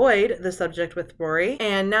to avoid the subject with Rory.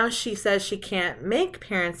 And now she says she can't make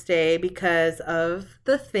Parents' Day because of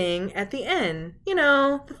the thing at the end. You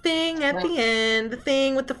know, the thing at the end, the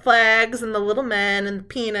thing with the flags and the little men and the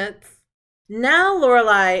peanuts. Now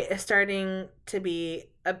Lorelai is starting to be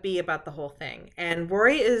a bee about the whole thing, and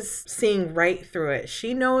Rory is seeing right through it.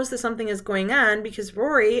 She knows that something is going on because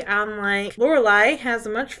Rory, unlike Lorelai, has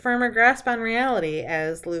a much firmer grasp on reality,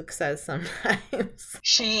 as Luke says sometimes.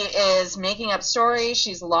 She is making up stories.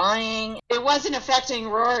 She's lying. It wasn't affecting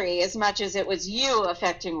Rory as much as it was you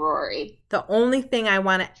affecting Rory. The only thing I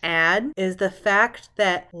want to add is the fact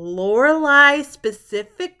that Lorelai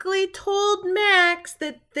specifically told Max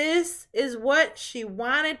that this is what she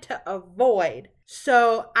wanted to avoid.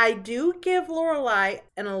 So I do give Lorelai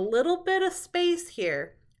a little bit of space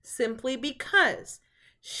here simply because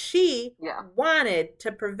she wanted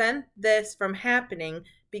to prevent this from happening,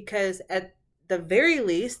 because at the very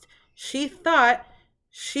least she thought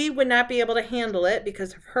she would not be able to handle it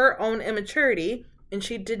because of her own immaturity, and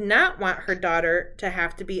she did not want her daughter to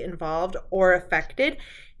have to be involved or affected,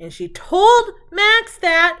 and she told Max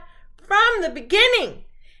that from the beginning.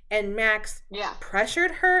 And Max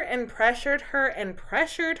pressured her and pressured her and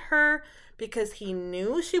pressured her because he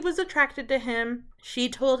knew she was attracted to him. She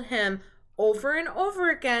told him over and over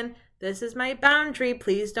again, this is my boundary,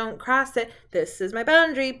 please don't cross it. This is my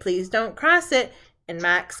boundary, please don't cross it. And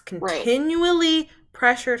Max continually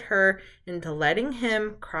pressured her into letting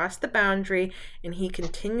him cross the boundary, and he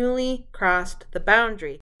continually crossed the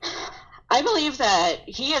boundary. I believe that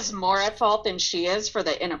he is more at fault than she is for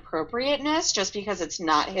the inappropriateness, just because it's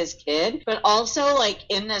not his kid. But also, like,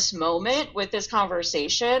 in this moment with this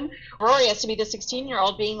conversation, Rory has to be the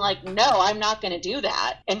 16-year-old being like, no, I'm not going to do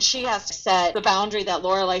that. And she has to set the boundary that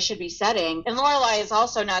Lorelai should be setting. And Lorelai is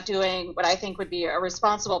also not doing what I think would be a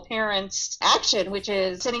responsible parent's action, which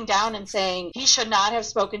is sitting down and saying, he should not have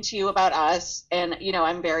spoken to you about us. And, you know,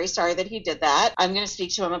 I'm very sorry that he did that. I'm going to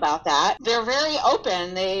speak to him about that. They're very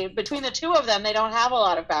open. Between the two of them, they don't have a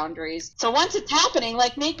lot of boundaries. So once it's happening,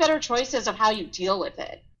 like, make better choices of how you deal with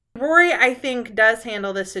it. Rory, I think, does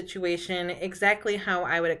handle this situation exactly how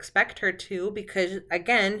I would expect her to, because,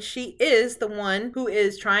 again, she is the one who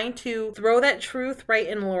is trying to throw that truth right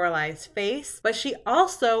in Lorelai's face, but she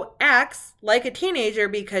also acts like a teenager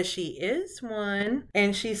because she is one,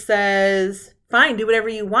 and she says, fine, do whatever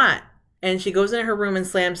you want. And she goes in her room and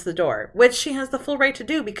slams the door, which she has the full right to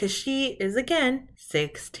do because she is, again,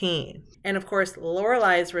 16. And of course,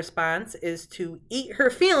 Lorelai's response is to eat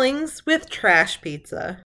her feelings with trash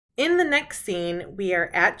pizza. In the next scene, we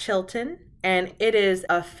are at Chilton, and it is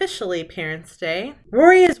officially Parents' Day.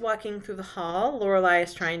 Rory is walking through the hall. Lorelai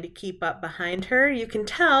is trying to keep up behind her. You can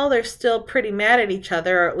tell they're still pretty mad at each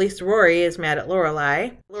other, or at least Rory is mad at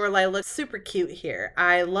Lorelai. Lorelai looks super cute here.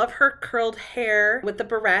 I love her curled hair with the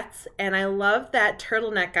barrettes, and I love that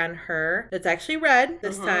turtleneck on her. It's actually red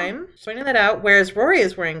this time. Just pointing that out, whereas Rory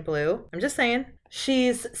is wearing blue. I'm just saying.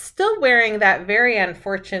 She's still wearing that very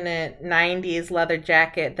unfortunate 90s leather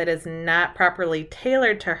jacket that is not properly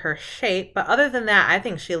tailored to her shape. But other than that, I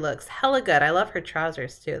think she looks hella good. I love her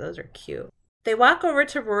trousers too. Those are cute. They walk over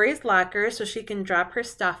to Rory's locker so she can drop her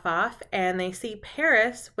stuff off, and they see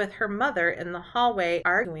Paris with her mother in the hallway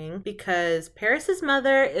arguing because Paris's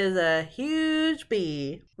mother is a huge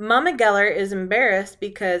bee. Mama Geller is embarrassed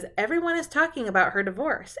because everyone is talking about her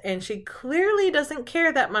divorce, and she clearly doesn't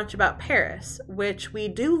care that much about Paris, which we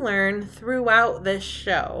do learn throughout this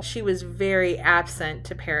show. She was very absent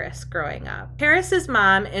to Paris growing up. Paris's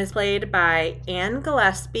mom is played by Anne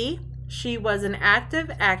Gillespie. She was an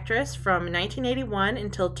active actress from 1981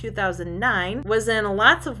 until 2009, was in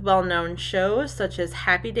lots of well-known shows such as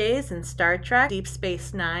Happy Days and Star Trek, Deep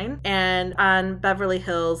Space Nine, and on Beverly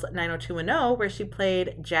Hills 90210, where she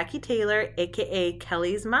played Jackie Taylor, aka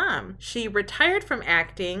Kelly's mom. She retired from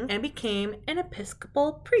acting and became an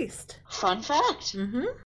Episcopal priest. Fun fact.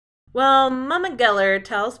 Well, Mama Geller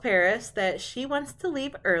tells Paris that she wants to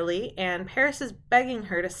leave early, and Paris is begging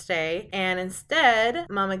her to stay. And instead,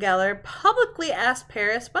 Mama Geller publicly asks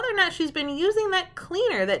Paris whether or not she's been using that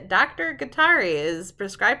cleaner that Dr. Guattari is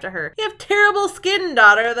prescribed to her. You have terrible skin,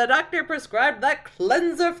 daughter. The doctor prescribed that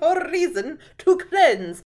cleanser for a reason, to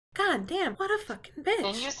cleanse. God damn, what a fucking bitch.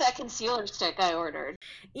 And use that concealer stick I ordered.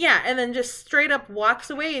 Yeah, and then just straight up walks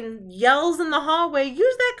away and yells in the hallway,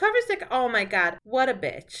 use that cover stick. Oh my God, what a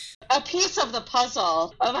bitch. A piece of the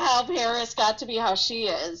puzzle of how Paris got to be how she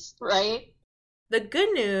is, right? The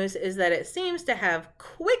good news is that it seems to have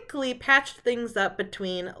quickly patched things up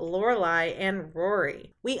between Lorelai and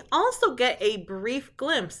Rory. We also get a brief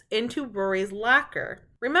glimpse into Rory's locker.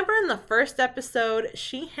 Remember in the first episode,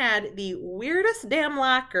 she had the weirdest damn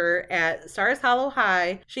locker at Stars Hollow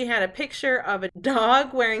High. She had a picture of a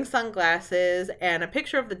dog wearing sunglasses and a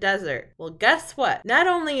picture of the desert. Well, guess what? Not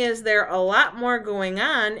only is there a lot more going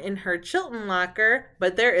on in her Chilton locker,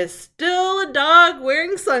 but there is still a dog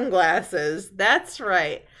wearing sunglasses. That's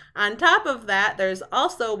right. On top of that, there's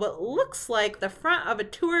also what looks like the front of a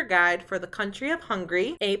tour guide for the country of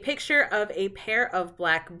Hungary, a picture of a pair of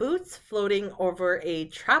black boots floating over a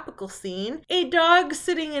tropical scene, a dog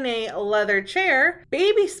sitting in a leather chair,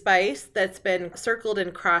 Baby Spice that's been circled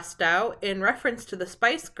and crossed out in reference to the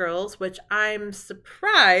Spice Girls, which I'm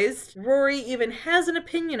surprised Rory even has an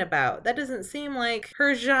opinion about. That doesn't seem like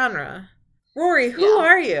her genre. Rory, who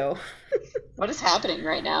are you? What is happening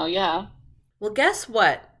right now? Yeah. Well, guess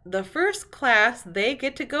what? The first class they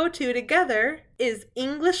get to go to together is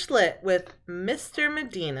English Lit with Mr.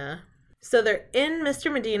 Medina. So they're in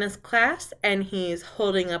Mr. Medina's class, and he's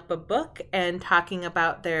holding up a book and talking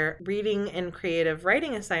about their reading and creative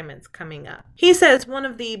writing assignments coming up. He says one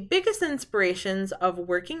of the biggest inspirations of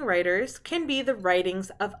working writers can be the writings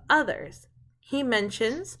of others. He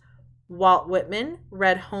mentions Walt Whitman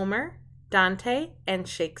read Homer, Dante, and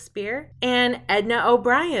Shakespeare. And Edna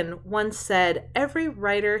O'Brien once said, every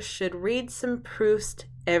writer should read some Proust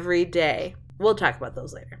every day. We'll talk about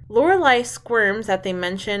those later. Lorelai squirms at the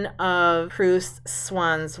mention of Proust's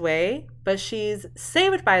Swan's Way, but she's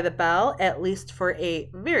saved by the bell, at least for a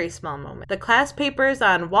very small moment. The class papers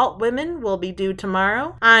on Walt Whitman will be due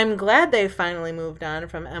tomorrow. I'm glad they finally moved on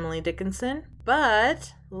from Emily Dickinson,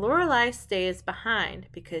 but Lorelai stays behind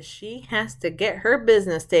because she has to get her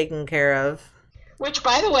business taken care of. Which,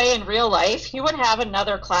 by the way, in real life, you would have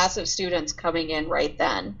another class of students coming in right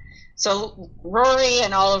then. So Rory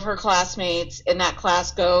and all of her classmates in that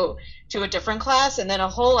class go to a different class, and then a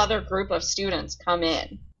whole other group of students come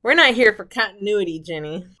in. We're not here for continuity,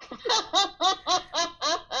 Jenny.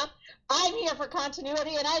 I'm here for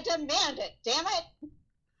continuity, and I demand it. Damn it.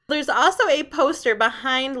 There's also a poster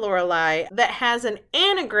behind Lorelai that has an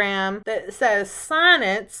anagram that says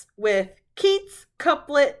sonnets with Keats,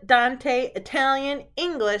 couplet, Dante, Italian,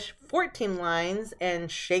 English, 14 lines,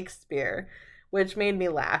 and Shakespeare, which made me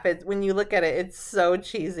laugh. When you look at it, it's so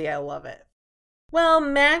cheesy. I love it. Well,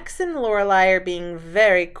 Max and Lorelai are being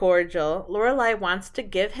very cordial. Lorelai wants to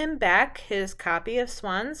give him back his copy of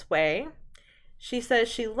Swan's Way. She says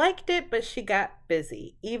she liked it, but she got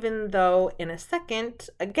busy, even though in a second,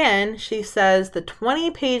 again, she says the 20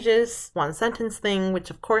 pages, one sentence thing, which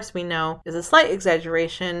of course we know is a slight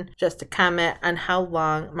exaggeration, just to comment on how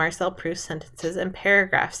long Marcel Proust's sentences and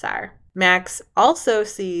paragraphs are. Max also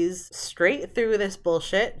sees straight through this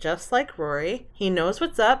bullshit, just like Rory. He knows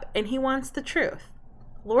what's up, and he wants the truth.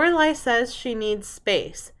 Lorelai says she needs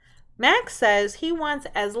space. Max says he wants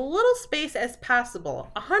as little space as possible.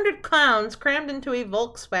 100 clowns crammed into a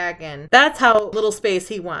Volkswagen. That's how little space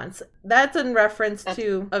he wants. That's in reference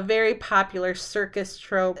to a very popular circus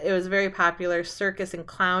trope. It was a very popular circus and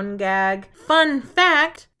clown gag. Fun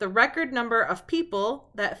fact, the record number of people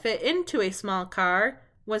that fit into a small car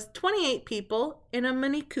was 28 people in a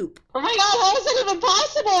Mini Coupe. Oh my god, how is it even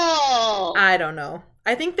possible? I don't know.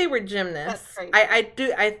 I think they were gymnasts. I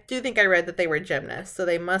do think I read that they were gymnasts, so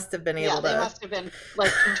they must have been able to. Yeah, they must have been like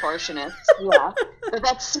contortionists. Yeah, but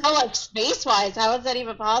that's so like space wise. How is that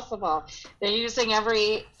even possible? They're using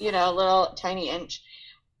every little tiny inch.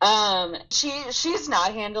 She's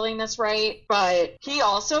not handling this right, but he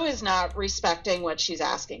also is not respecting what she's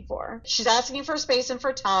asking for. She's asking for space and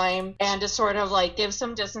for time and to sort of like give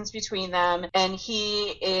some distance between them. And he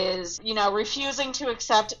is, refusing to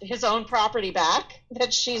accept his own property back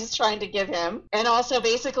that she's trying to give him. And also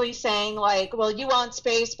basically saying like, well, you want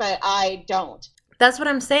space, but I don't. That's what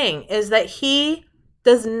I'm saying, is that he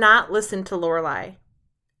does not listen to Lorelai.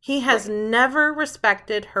 He has never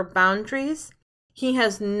respected her boundaries. He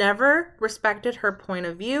has never respected her point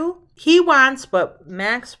of view. He wants what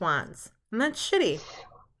Max wants. And that's shitty.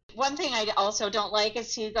 One thing I also don't like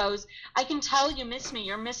is he goes, I can tell you miss me.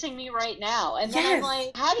 You're missing me right now. And then I'm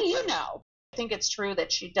like, how do you know? I think it's true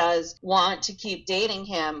that she does want to keep dating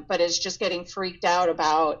him, but is just getting freaked out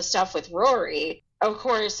about stuff with Rory. Of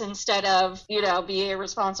course, instead of, be a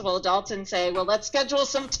responsible adult and say, well, let's schedule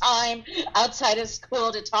some time outside of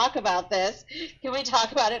school to talk about this. Can we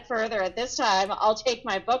talk about it further at this time? I'll take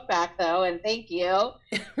my book back, though, and thank you.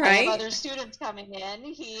 Right? I have other students coming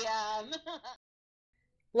in.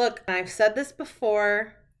 Look, I've said this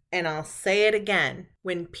before, and I'll say it again.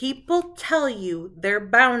 When people tell you their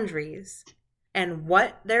boundaries and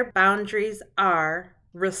what their boundaries are,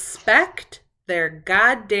 respect their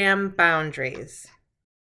goddamn boundaries.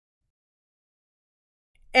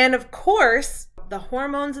 And of course, the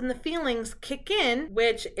hormones and the feelings kick in,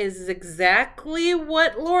 which is exactly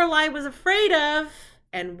what Lorelai was afraid of.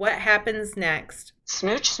 And what happens next?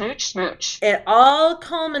 Smooch, smooch, smooch. It all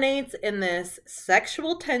culminates in this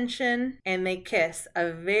sexual tension, and they kiss.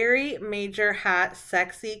 A very major, hot,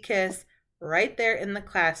 sexy kiss right there in the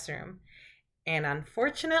classroom. And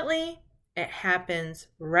unfortunately, it happens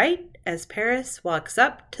right as Paris walks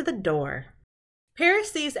up to the door.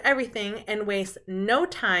 Paris sees everything and wastes no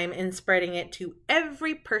time in spreading it to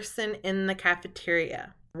every person in the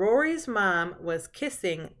cafeteria. Rory's mom was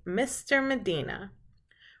kissing Mr. Medina.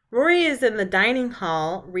 Rory is in the dining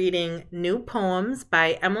hall reading New Poems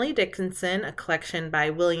by Emily Dickinson, a collection by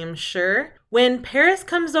William Scher, when Paris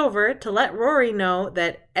comes over to let Rory know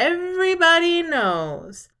that everybody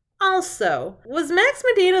knows. Also, was Max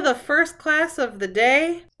Medina the first class of the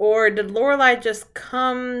day? Or did Lorelai just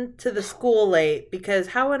come to the school late? Because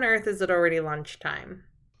how on earth is it already lunchtime?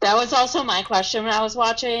 That was also my question when I was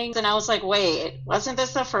watching. And I was like, wait, wasn't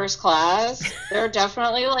this the first class? There are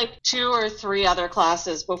definitely like 2 or 3 other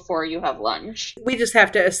classes before you have lunch. We just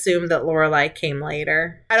have to assume that Lorelai came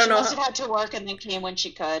later. I don't know. She must have had to work and then came when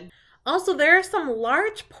she could. Also, there are some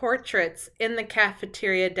large portraits in the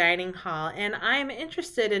cafeteria dining hall, and I'm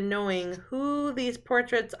interested in knowing who these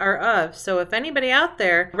portraits are of. So if anybody out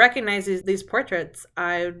there recognizes these portraits,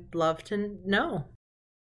 I'd love to know.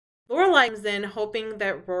 Lorelai comes in hoping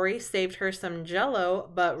that Rory saved her some Jell-O,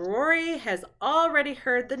 but Rory has already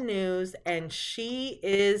heard the news and she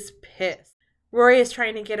is pissed. Rory is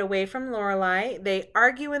trying to get away from Lorelai. They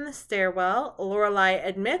argue in the stairwell. Lorelai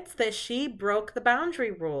admits that she broke the boundary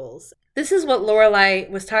rules. This is what Lorelai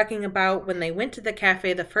was talking about when they went to the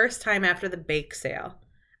cafe the first time after the bake sale.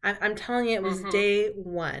 I'm telling you, it was day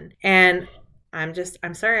 1. And I'm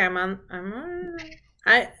sorry,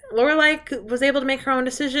 Lorelai was able to make her own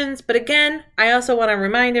decisions, but again, I also want to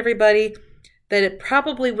remind everybody that it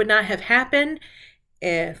probably would not have happened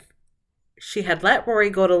if she had let Rory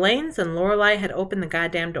go to Lane's and Lorelai had opened the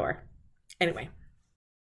goddamn door. Anyway,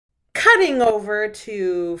 cutting over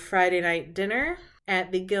to Friday night dinner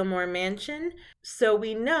at the Gilmore Mansion. So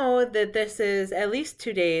we know that this is at least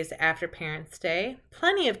 2 days after Parents' Day.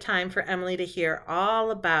 Plenty of time for Emily to hear all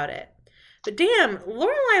about it. But damn,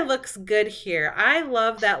 Lorelai looks good here. I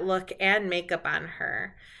love that look and makeup on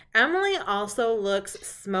her. Emily also looks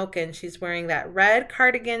smoking. She's wearing that red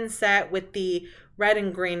cardigan set with the red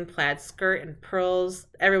and green plaid skirt and pearls.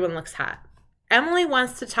 Everyone looks hot. Emily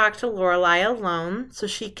wants to talk to Lorelai alone so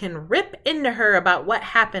she can rip into her about what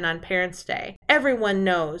happened on Parents' Day. Everyone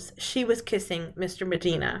knows she was kissing Mr.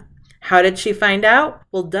 Medina. How did she find out?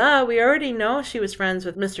 Well, duh, we already know she was friends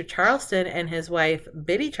with Mr. Charleston and his wife,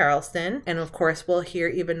 Biddy Charleston. And of course, we'll hear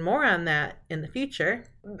even more on that in the future.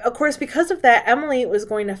 Of course, because of that, Emily was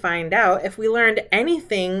going to find out. If we learned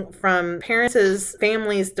anything from Parence's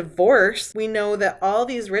family's divorce, we know that all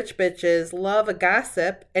these rich bitches love a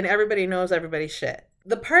gossip and everybody knows everybody's shit.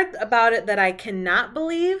 The part about it that I cannot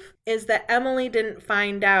believe is that Emily didn't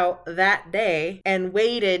find out that day and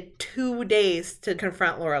waited 2 days to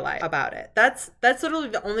confront Lorelai about it. That's literally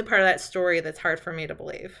the only part of that story that's hard for me to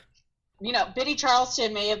believe. You know, Biddy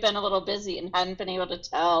Charleston may have been a little busy and hadn't been able to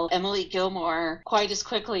tell Emily Gilmore quite as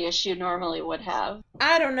quickly as she normally would have.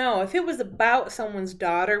 I don't know. If it was about someone's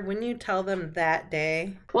daughter, wouldn't you tell them that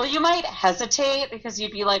day? Well, you might hesitate because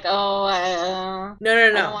you'd be like, No. I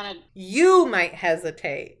don't wanna... You might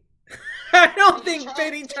hesitate. I don't think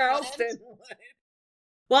Biddy Charleston would.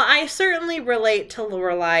 Well, I certainly relate to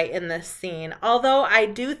Lorelai in this scene, although I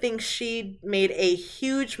do think she made a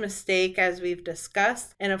huge mistake, as we've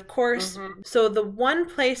discussed. And of course, so the one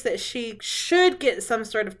place that she should get some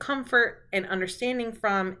sort of comfort and understanding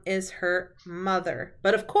from is her mother.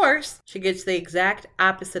 But of course, she gets the exact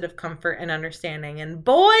opposite of comfort and understanding. And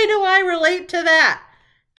boy, do I relate to that!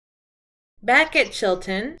 Back at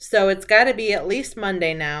Chilton, so it's got to be at least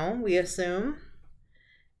Monday now, we assume.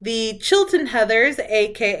 The Chilton Heathers,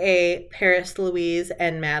 aka Paris, Louise,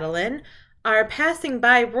 and Madeline, are passing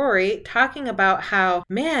by Rory talking about how,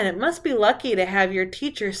 man, it must be lucky to have your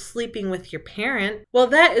teacher sleeping with your parent. Well,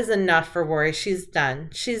 that is enough for Rory. She's done.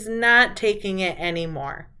 She's not taking it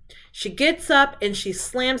anymore. She gets up and she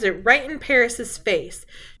slams it right in Paris's face.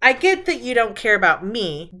 I get that you don't care about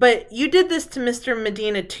me, but you did this to Mr.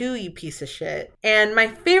 Medina too, you piece of shit. And my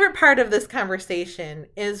favorite part of this conversation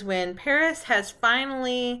is when Paris has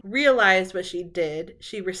finally realized what she did.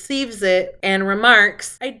 She receives it and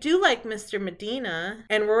remarks, I do like Mr. Medina.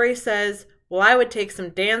 And Rory says, well, I would take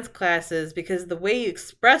some dance classes because the way you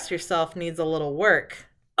express yourself needs a little work.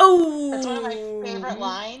 Oh, that's one of my favorite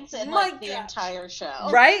lines in the entire show.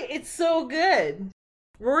 Right? It's so good.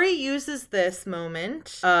 Rory uses this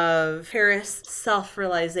moment of Paris'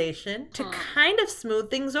 self-realization to kind of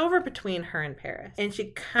smooth things over between her and Paris. And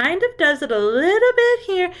she kind of does it a little bit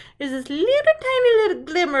here. There's this tiny little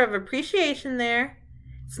glimmer of appreciation there.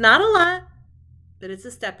 It's not a lot, but it's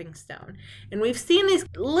a stepping stone. And we've seen these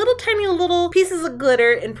tiny little pieces of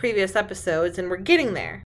glitter in previous episodes, and we're getting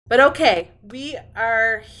there. But okay, we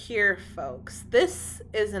are here, folks. This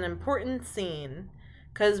is an important scene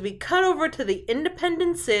because we cut over to the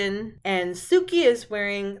Independence Inn, and Sookie is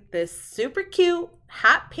wearing this super cute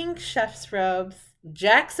hot pink chef's robes.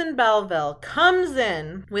 Jackson Belleville comes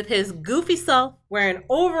in with his goofy self, wearing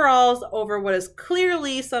overalls over what is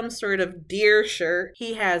clearly some sort of deer shirt.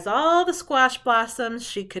 He has all the squash blossoms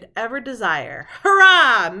she could ever desire.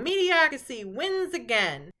 Hurrah! Mediocrity wins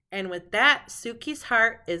again. And with that, Sookie's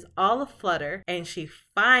heart is all aflutter, and she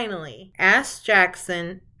finally asks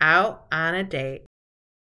Jackson out on a date.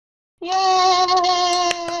 Yay!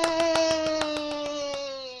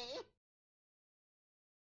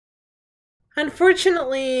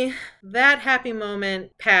 Unfortunately, that happy moment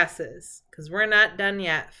passes, because we're not done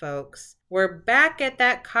yet, folks. We're back at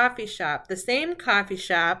that coffee shop, the same coffee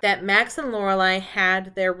shop that Max and Lorelai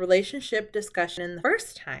had their relationship discussion the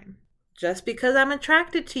first time. Just because I'm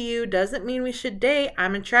attracted to you doesn't mean we should date.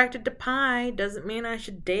 I'm attracted to Pie doesn't mean I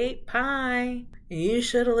should date Pie. You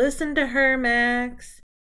should have listened to her, Max.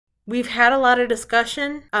 We've had a lot of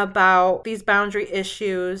discussion about these boundary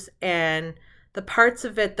issues and the parts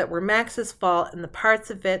of it that were Max's fault and the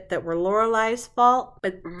parts of it that were Lorelai's fault.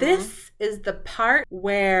 But this is the part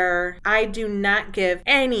where I do not give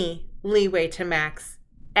any leeway to Max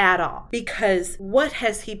at all. Because what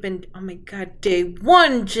has he been... Oh my God, day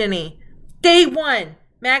one, Ginny. Day one,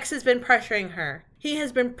 Max has been pressuring her. He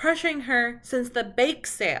has been pressuring her since the bake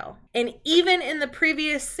sale. And even in the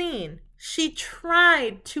previous scene, she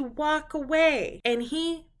tried to walk away and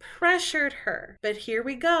he pressured her. But here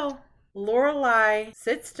we go. Lorelai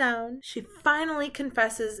sits down. She finally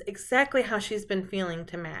confesses exactly how she's been feeling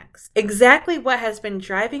to Max. Exactly what has been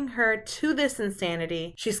driving her to this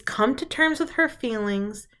insanity. She's come to terms with her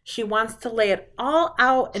feelings. She wants to lay it all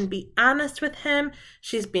out and be honest with him.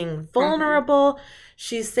 She's being vulnerable.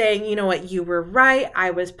 She's saying, you know what, you were right.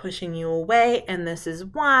 I was pushing you away, and this is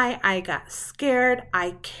why I got scared.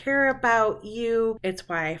 I care about you. It's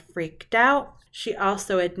why I freaked out. She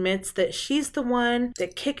also admits that she's the one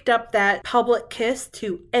that kicked up that public kiss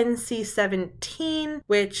to NC-17,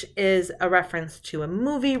 which is a reference to a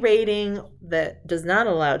movie rating that does not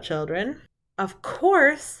allow children. Of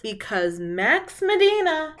course, because Max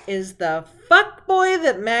Medina is the fuckboy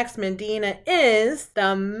that Max Medina is,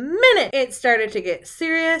 the minute it started to get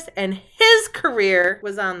serious and his career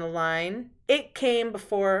was on the line, it came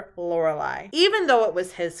before Lorelai. Even though it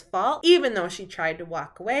was his fault, even though she tried to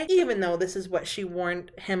walk away, even though this is what she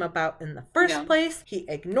warned him about in the first place, he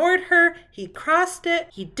ignored her, he crossed it,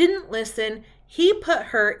 he didn't listen, he put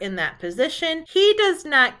her in that position. He does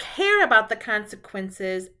not care about the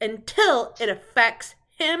consequences until it affects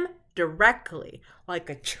him directly, like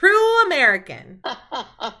a true American.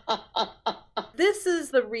 This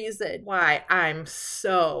is the reason why I'm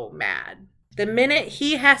so mad. The minute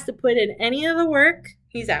he has to put in any of the work,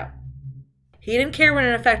 he's out. He didn't care when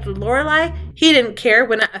it affected Lorelai. He didn't care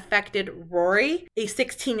when it affected Rory, a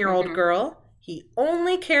 16-year-old girl. He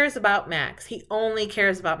only cares about Max. He only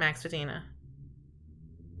cares about Max Medina.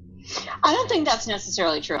 I don't think that's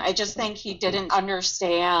necessarily true. I just think he didn't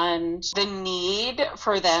understand the need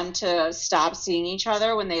for them to stop seeing each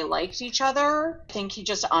other when they liked each other. I think he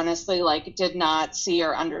just honestly did not see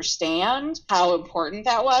or understand how important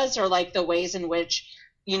that was, or the ways in which,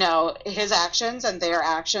 his actions and their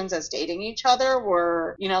actions as dating each other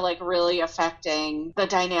were, really affecting the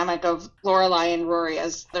dynamic of Lorelai and Rory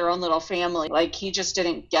as their own little family. He just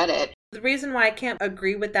didn't get it. The reason why I can't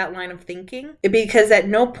agree with that line of thinking is because at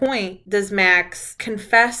no point does Max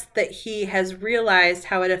confess that he has realized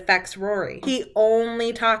how it affects Rory. He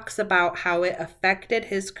only talks about how it affected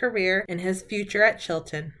his career and his future at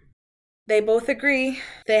Chilton. They both agree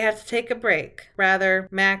they have to take a break. Rather,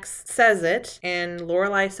 Max says it and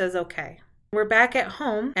Lorelai says okay. We're back at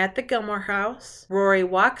home at the Gilmore house. Rory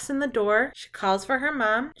walks in the door. She calls for her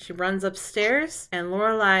mom. She runs upstairs and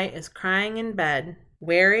Lorelai is crying in bed,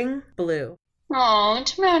 wearing blue. Oh,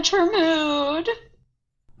 to match her mood.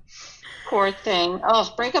 Poor thing.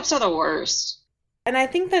 Oh, breakups are the worst. And I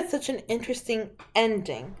think that's such an interesting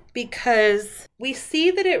ending because we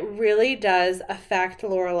see that it really does affect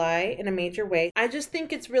Lorelai in a major way. I just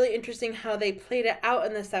think it's really interesting how they played it out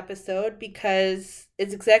in this episode, because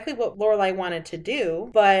it's exactly what Lorelai wanted to do,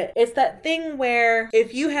 but it's that thing where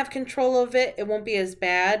if you have control of it, it won't be as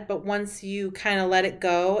bad, but once you kind of let it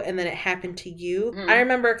go and then it happened to you. I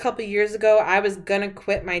remember a couple years ago, I was gonna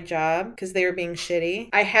quit my job because they were being shitty.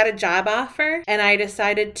 I had a job offer and I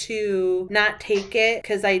decided to not take it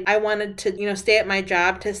because I wanted to, stay at my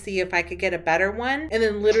job to see if I could get a better one. And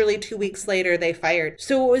then literally 2 weeks later, they fired.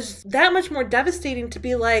 So it was that much more devastating to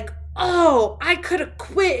be like, oh, I could have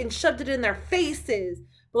quit and shoved it in their faces.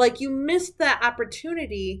 But like, you missed that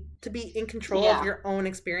opportunity to be in control of your own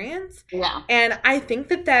experience. Yeah. And I think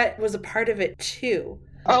that was a part of it too.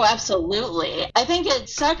 Oh, absolutely. I think it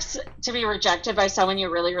sucks to be rejected by someone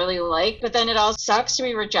you really, really like, but then it also sucks to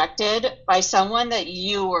be rejected by someone that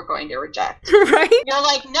you were going to reject. Right? You're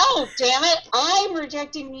like, no, damn it, I'm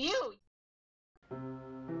rejecting you.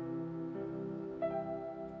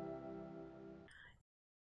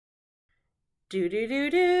 Do.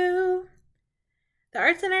 The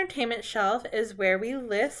Arts and Entertainment Shelf is where we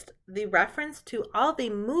list the reference to all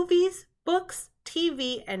the movies, books,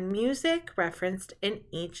 TV, and music referenced in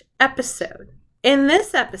each episode. In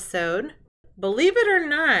this episode, believe it or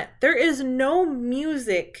not, there is no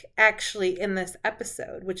music actually in this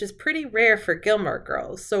episode, which is pretty rare for Gilmore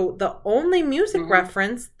Girls. So the only music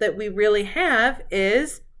reference that we really have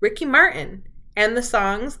is Ricky Martin and the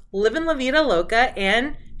songs Livin' La Vida Loca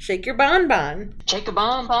and Shake Your Bon Bon. Shake a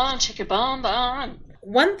bon bon, shake your bon bon.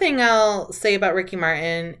 One thing I'll say about Ricky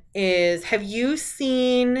Martin is, have you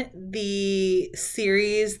seen the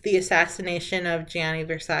series, The Assassination of Gianni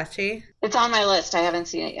Versace? It's on my list. I haven't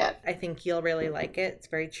seen it yet. I think you'll really like it. It's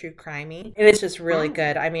very true crimey. And it's just really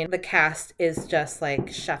good. I mean, the cast is just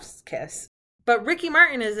like chef's kiss. But Ricky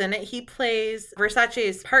Martin is in it. He plays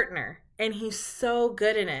Versace's partner, and he's so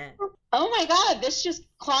good in it. Oh my God, this just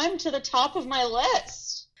climbed to the top of my list.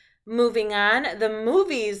 Moving on, the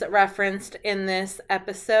movies referenced in this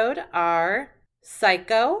episode are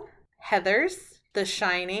Psycho, Heathers, The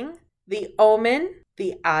Shining, The Omen,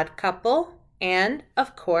 The Odd Couple, and,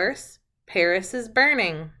 of course, Paris is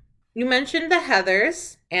Burning. You mentioned the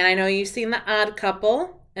Heathers, and I know you've seen The Odd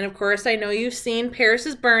Couple, and of course I know you've seen Paris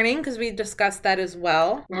is Burning because we discussed that as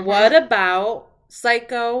well. What about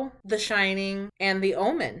Psycho, The Shining, and The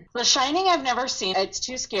Omen? The Shining I've never seen. It's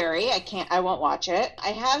too scary. I won't watch it. I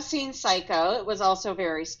have seen Psycho. It was also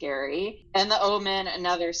very scary. And The Omen,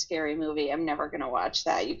 another scary movie. I'm never going to watch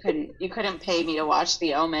that. You couldn't pay me to watch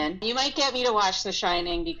The Omen. You might get me to watch The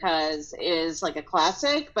Shining because it is like a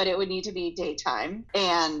classic, but it would need to be daytime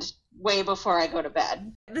and way before I go to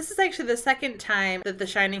bed. This is actually the second time that The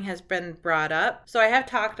Shining has been brought up. So I have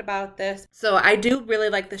talked about this. So I do really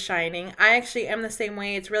like The Shining. I actually am the same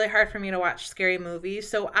way. It's really hard for me to watch scary movies.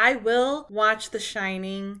 So I will watch The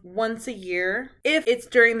Shining once a year if it's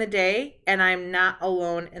during the day and I'm not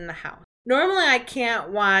alone in the house. Normally I can't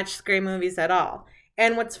watch scary movies at all.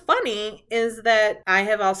 And what's funny is that I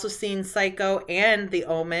have also seen Psycho and The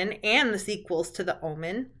Omen and the sequels to The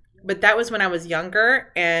Omen. But that was when I was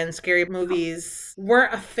younger and scary movies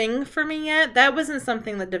weren't a thing for me yet. That wasn't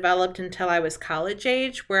something that developed until I was college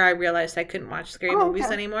age, where I realized I couldn't watch scary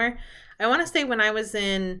movies anymore. I want to say when I was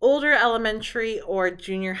in older elementary or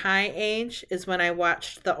junior high age is when I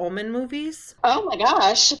watched the Omen movies. Oh my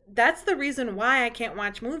gosh. That's the reason why I can't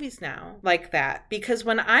watch movies now like that. Because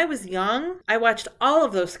when I was young, I watched all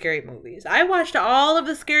of those scary movies. I watched all of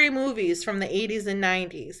the scary movies from the 80s and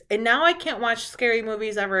 90s. And now I can't watch scary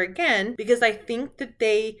movies ever again because I think that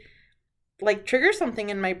they trigger something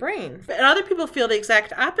in my brain. And other people feel the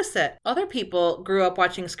exact opposite. Other people grew up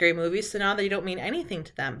watching scary movies, so now they don't mean anything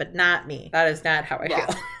to them, but not me. That is not how I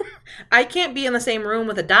feel. I can't be in the same room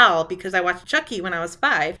with a doll because I watched Chucky when I was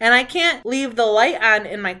 5. And I can't leave the light on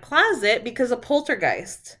in my closet because of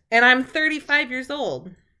Poltergeist. And I'm 35 years old.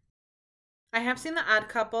 I have seen The Odd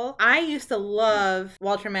Couple. I used to love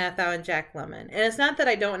Walter Matthau and Jack Lemmon. And it's not that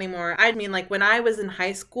I don't anymore. I mean, when I was in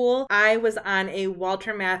high school, I was on a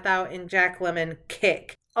Walter Matthau and Jack Lemmon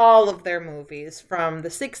kick. All of their movies from the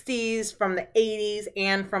 60s, from the 80s,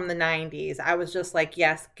 and from the 90s. I was just like,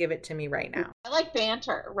 yes, give it to me right now. I like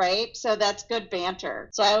banter, right? So that's good banter.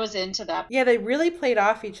 So I was into that. Yeah, they really played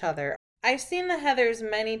off each other. I've seen The Heathers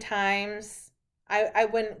many times. I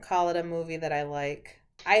wouldn't call it a movie that I like.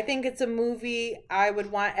 I think it's a movie I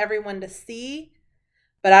would want everyone to see,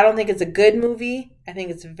 but I don't think it's a good movie. I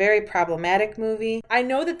think it's a very problematic movie. I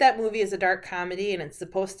know that that movie is a dark comedy and it's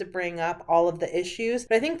supposed to bring up all of the issues,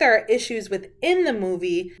 but I think there are issues within the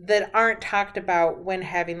movie that aren't talked about when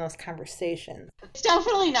having those conversations. It's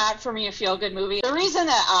definitely not for me a feel-good movie. The reason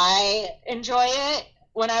that I enjoy it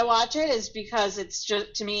when I watch it is because it's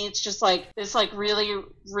just, to me, it's just like this like really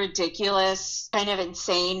ridiculous kind of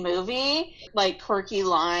insane movie, like quirky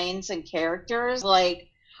lines and characters, like,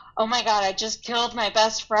 oh my God, I just killed my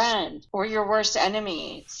best friend or your worst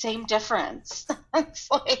enemy. Same difference.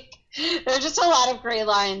 It's like, there's just a lot of great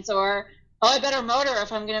lines, or, oh, I better motor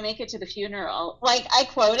if I'm going to make it to the funeral. Like, I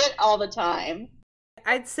quote it all the time.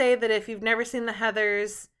 I'd say that if you've never seen The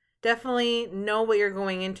Heathers, definitely know what you're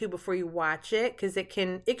going into before you watch it, because it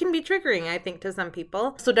can be triggering, I think, to some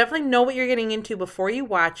people. So definitely know what you're getting into before you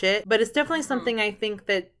watch it. But it's definitely something I think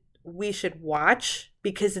that we should watch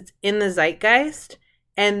because it's in the zeitgeist.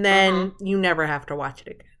 And then you never have to watch it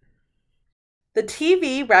again. The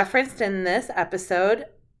TV referenced in this episode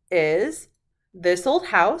is This Old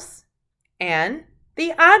House and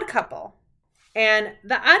The Odd Couple. And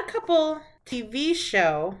The Odd Couple TV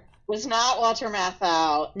show was not Walter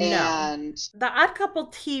Matthau. No. And The Odd Couple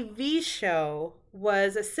TV show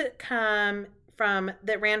was a sitcom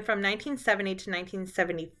that ran from 1970 to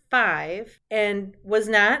 1975 and was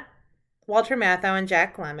not Walter Matthau and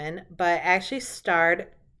Jack Lemmon, but actually starred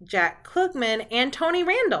Jack Klugman and Tony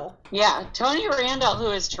Randall. Yeah, Tony Randall,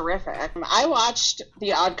 who is terrific. I watched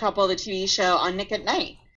The Odd Couple, the TV show, on Nick at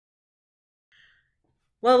Night.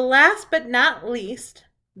 Well, last but not least,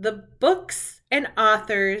 the books and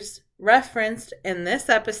authors referenced in this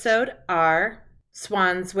episode are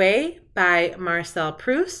Swann's Way by Marcel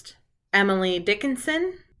Proust, Emily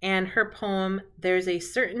Dickinson, and her poem, There's a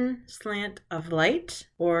Certain Slant of Light,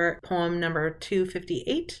 or poem number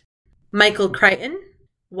 258. Michael Crichton,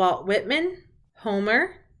 Walt Whitman,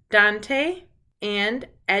 Homer, Dante, and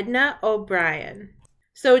Edna O'Brien.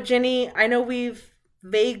 So, Jenny, I know we've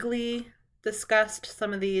vaguely discussed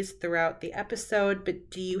some of these throughout the episode, but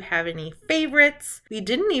do you have any favorites? We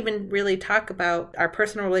didn't even really talk about our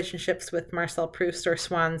personal relationships with Marcel Proust or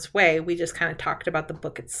Swann's Way. We just kind of talked about the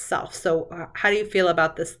book itself. So how do you feel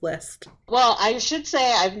about this list? Well, I should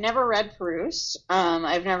say I've never read Proust.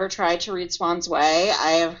 I've never tried to read Swann's Way.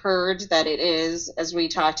 I have heard that it is, as we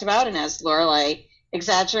talked about and as Lorelai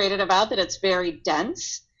exaggerated about, that it's very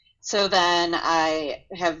dense. So then I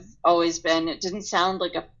have always been, it didn't sound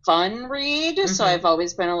like a fun read, so I've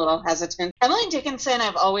always been a little hesitant. Emily Dickinson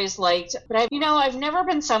I've always liked, but I've never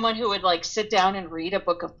been someone who would like sit down and read a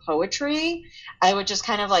book of poetry. I would just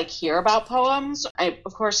kind of like hear about poems. I,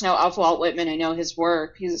 of course, know of Walt Whitman. I know his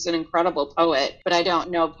work. He's an incredible poet, but I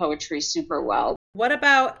don't know poetry super well. What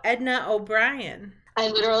about Edna O'Brien? I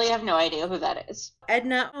literally have no idea who that is.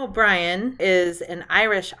 Edna O'Brien is an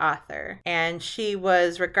Irish author, and she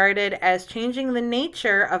was regarded as changing the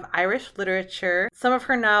nature of Irish literature. Some of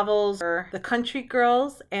her novels were The Country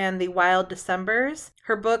Girls and The Wild Decembers.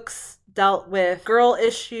 Her books dealt with girl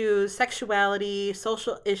issues, sexuality,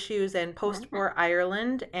 social issues, and post-war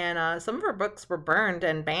Ireland, and some of her books were burned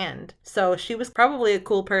and banned. So she was probably a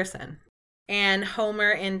cool person. And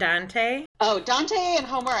Homer and Dante. Oh, Dante and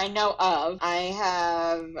Homer I know of. I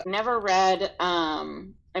have never read,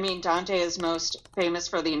 Dante is most famous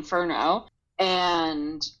for the Inferno,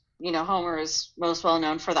 and, Homer is most well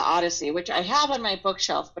known for the Odyssey, which I have on my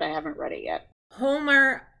bookshelf, but I haven't read it yet.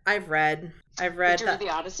 Homer, I've read. Did you read the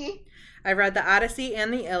Odyssey? I've read the Odyssey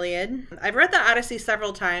and the Iliad. I've read the Odyssey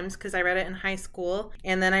several times because I read it in high school.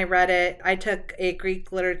 And then I took a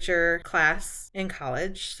Greek literature class in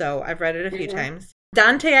college. So I've read it a few times.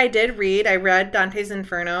 Dante I did read. I read Dante's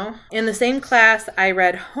Inferno. In the same class, I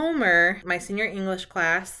read Homer, my senior English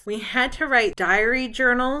class. We had to write diary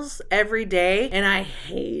journals every day, and I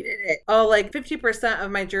hated it. Oh, like 50% of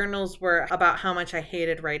my journals were about how much I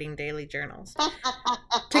hated writing daily journals.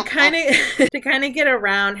 To kind of get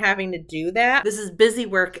around having to do that, this is busy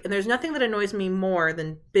work, and there's nothing that annoys me more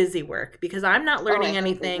than busy work because I'm not learning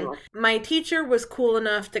anything. My teacher was cool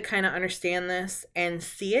enough to kind of understand this and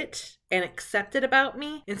see it and accept it about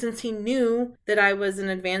me. And since he knew that I was an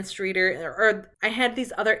advanced reader or I had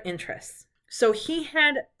these other interests. So he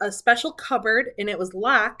had a special cupboard and it was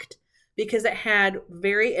locked because it had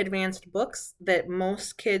very advanced books that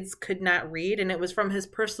most kids could not read. And it was from his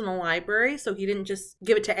personal library. So he didn't just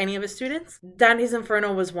give it to any of his students. Dante's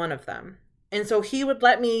Inferno was one of them. And so he would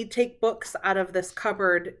let me take books out of this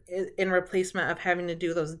cupboard in replacement of having to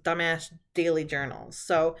do those dumbass daily journals.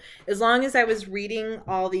 So as long as I was reading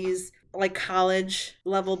all these like college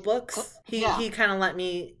level books, he Yeah. kind of let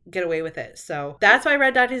me get away with it. So that's why I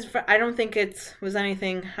read Doctor Who. I don't think it was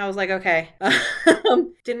anything. I was like, okay.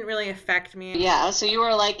 Didn't really affect me. Yeah, so you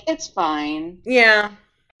were like, it's fine. Yeah.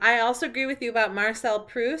 I also agree with you about Marcel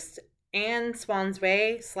Proust and Swann's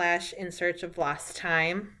Way / In Search of Lost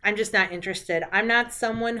Time. I'm just not interested. I'm not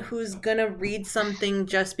someone who's gonna read something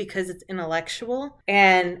just because it's intellectual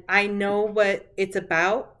and I know what it's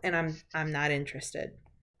about, and I'm not interested.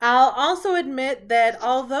 I'll also admit that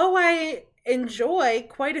although I enjoy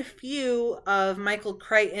quite a few of Michael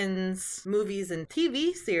Crichton's movies and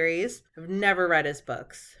TV series, I've never read his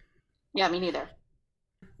books. Yeah, me neither.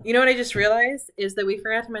 You know what I just realized is that we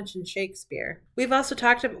forgot to mention Shakespeare. We've also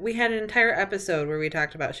we had an entire episode where we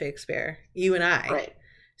talked about Shakespeare, you and I. Right.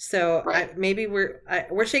 So Right. maybe we're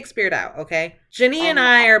Shakespeare'd out, okay? Ginny and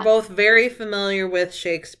I are both very familiar with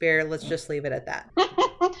Shakespeare. Let's just leave it at that.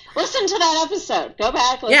 Listen to that episode. Go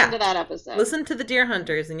back, listen to that episode. Listen to the Deer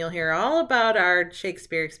Hunters and you'll hear all about our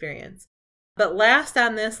Shakespeare experience. But last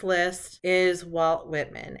on this list is Walt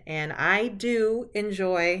Whitman, and I do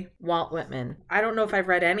enjoy Walt Whitman. I don't know if I've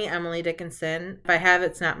read any Emily Dickinson. If I have,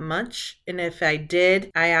 it's not much. And if I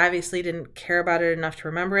did, I obviously didn't care about it enough to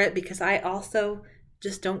remember it because I also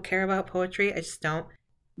just don't care about poetry. I just don't.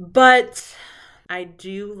 But I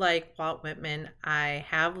do like Walt Whitman. I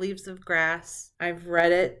have Leaves of Grass. I've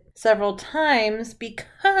read it several times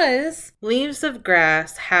because Leaves of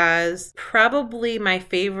Grass has probably my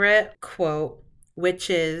favorite quote, which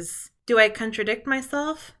is, "Do I contradict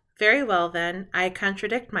myself? Very well then, I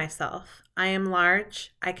contradict myself. I am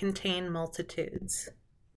large. I contain multitudes."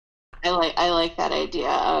 I like that idea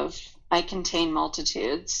of I contain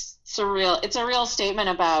multitudes. It's a real statement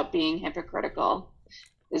about being hypocritical.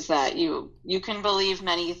 Is that you can believe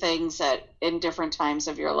many things in different times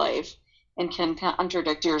of your life and can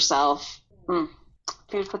contradict yourself.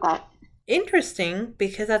 Food for that. Interesting,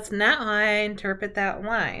 because that's not how I interpret that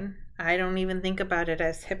line. I don't even think about it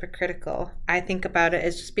as hypocritical. I think about it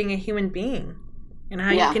as just being a human being and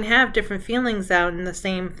how you can have different feelings out in the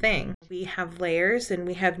same thing. We have layers and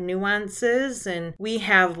we have nuances and we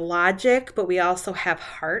have logic, but we also have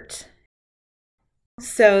heart.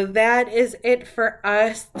 So that is it for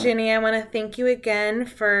us. Ginny, I want to thank you again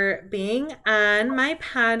for being on my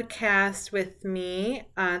podcast with me.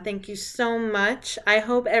 Thank you so much. I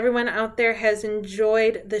hope everyone out there has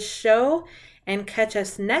enjoyed the show, and catch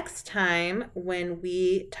us next time when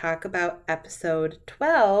we talk about episode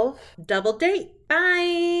 12, Double Date.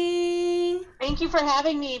 Bye! Thank you for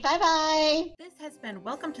having me. Bye-bye! This has been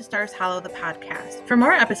Welcome to Stars Hollow, the podcast. For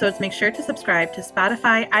more episodes, make sure to subscribe to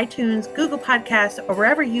Spotify, iTunes, Google Podcasts, or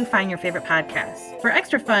wherever you find your favorite podcasts. For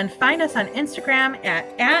extra fun, find us on Instagram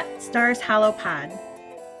at Stars Hollow Pod.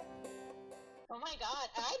 Oh my God,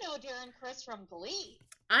 I know Darren Criss from Glee.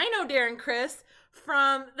 I know Darren Criss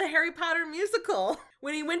from the Harry Potter musical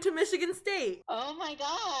when he went to Michigan State. Oh my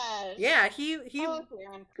gosh. Yeah, he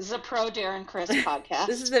Darren. This is a pro Darren Criss podcast.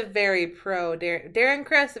 This is a very pro Darren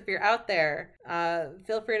Criss. If you're out there,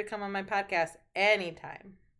 feel free to come on my podcast anytime.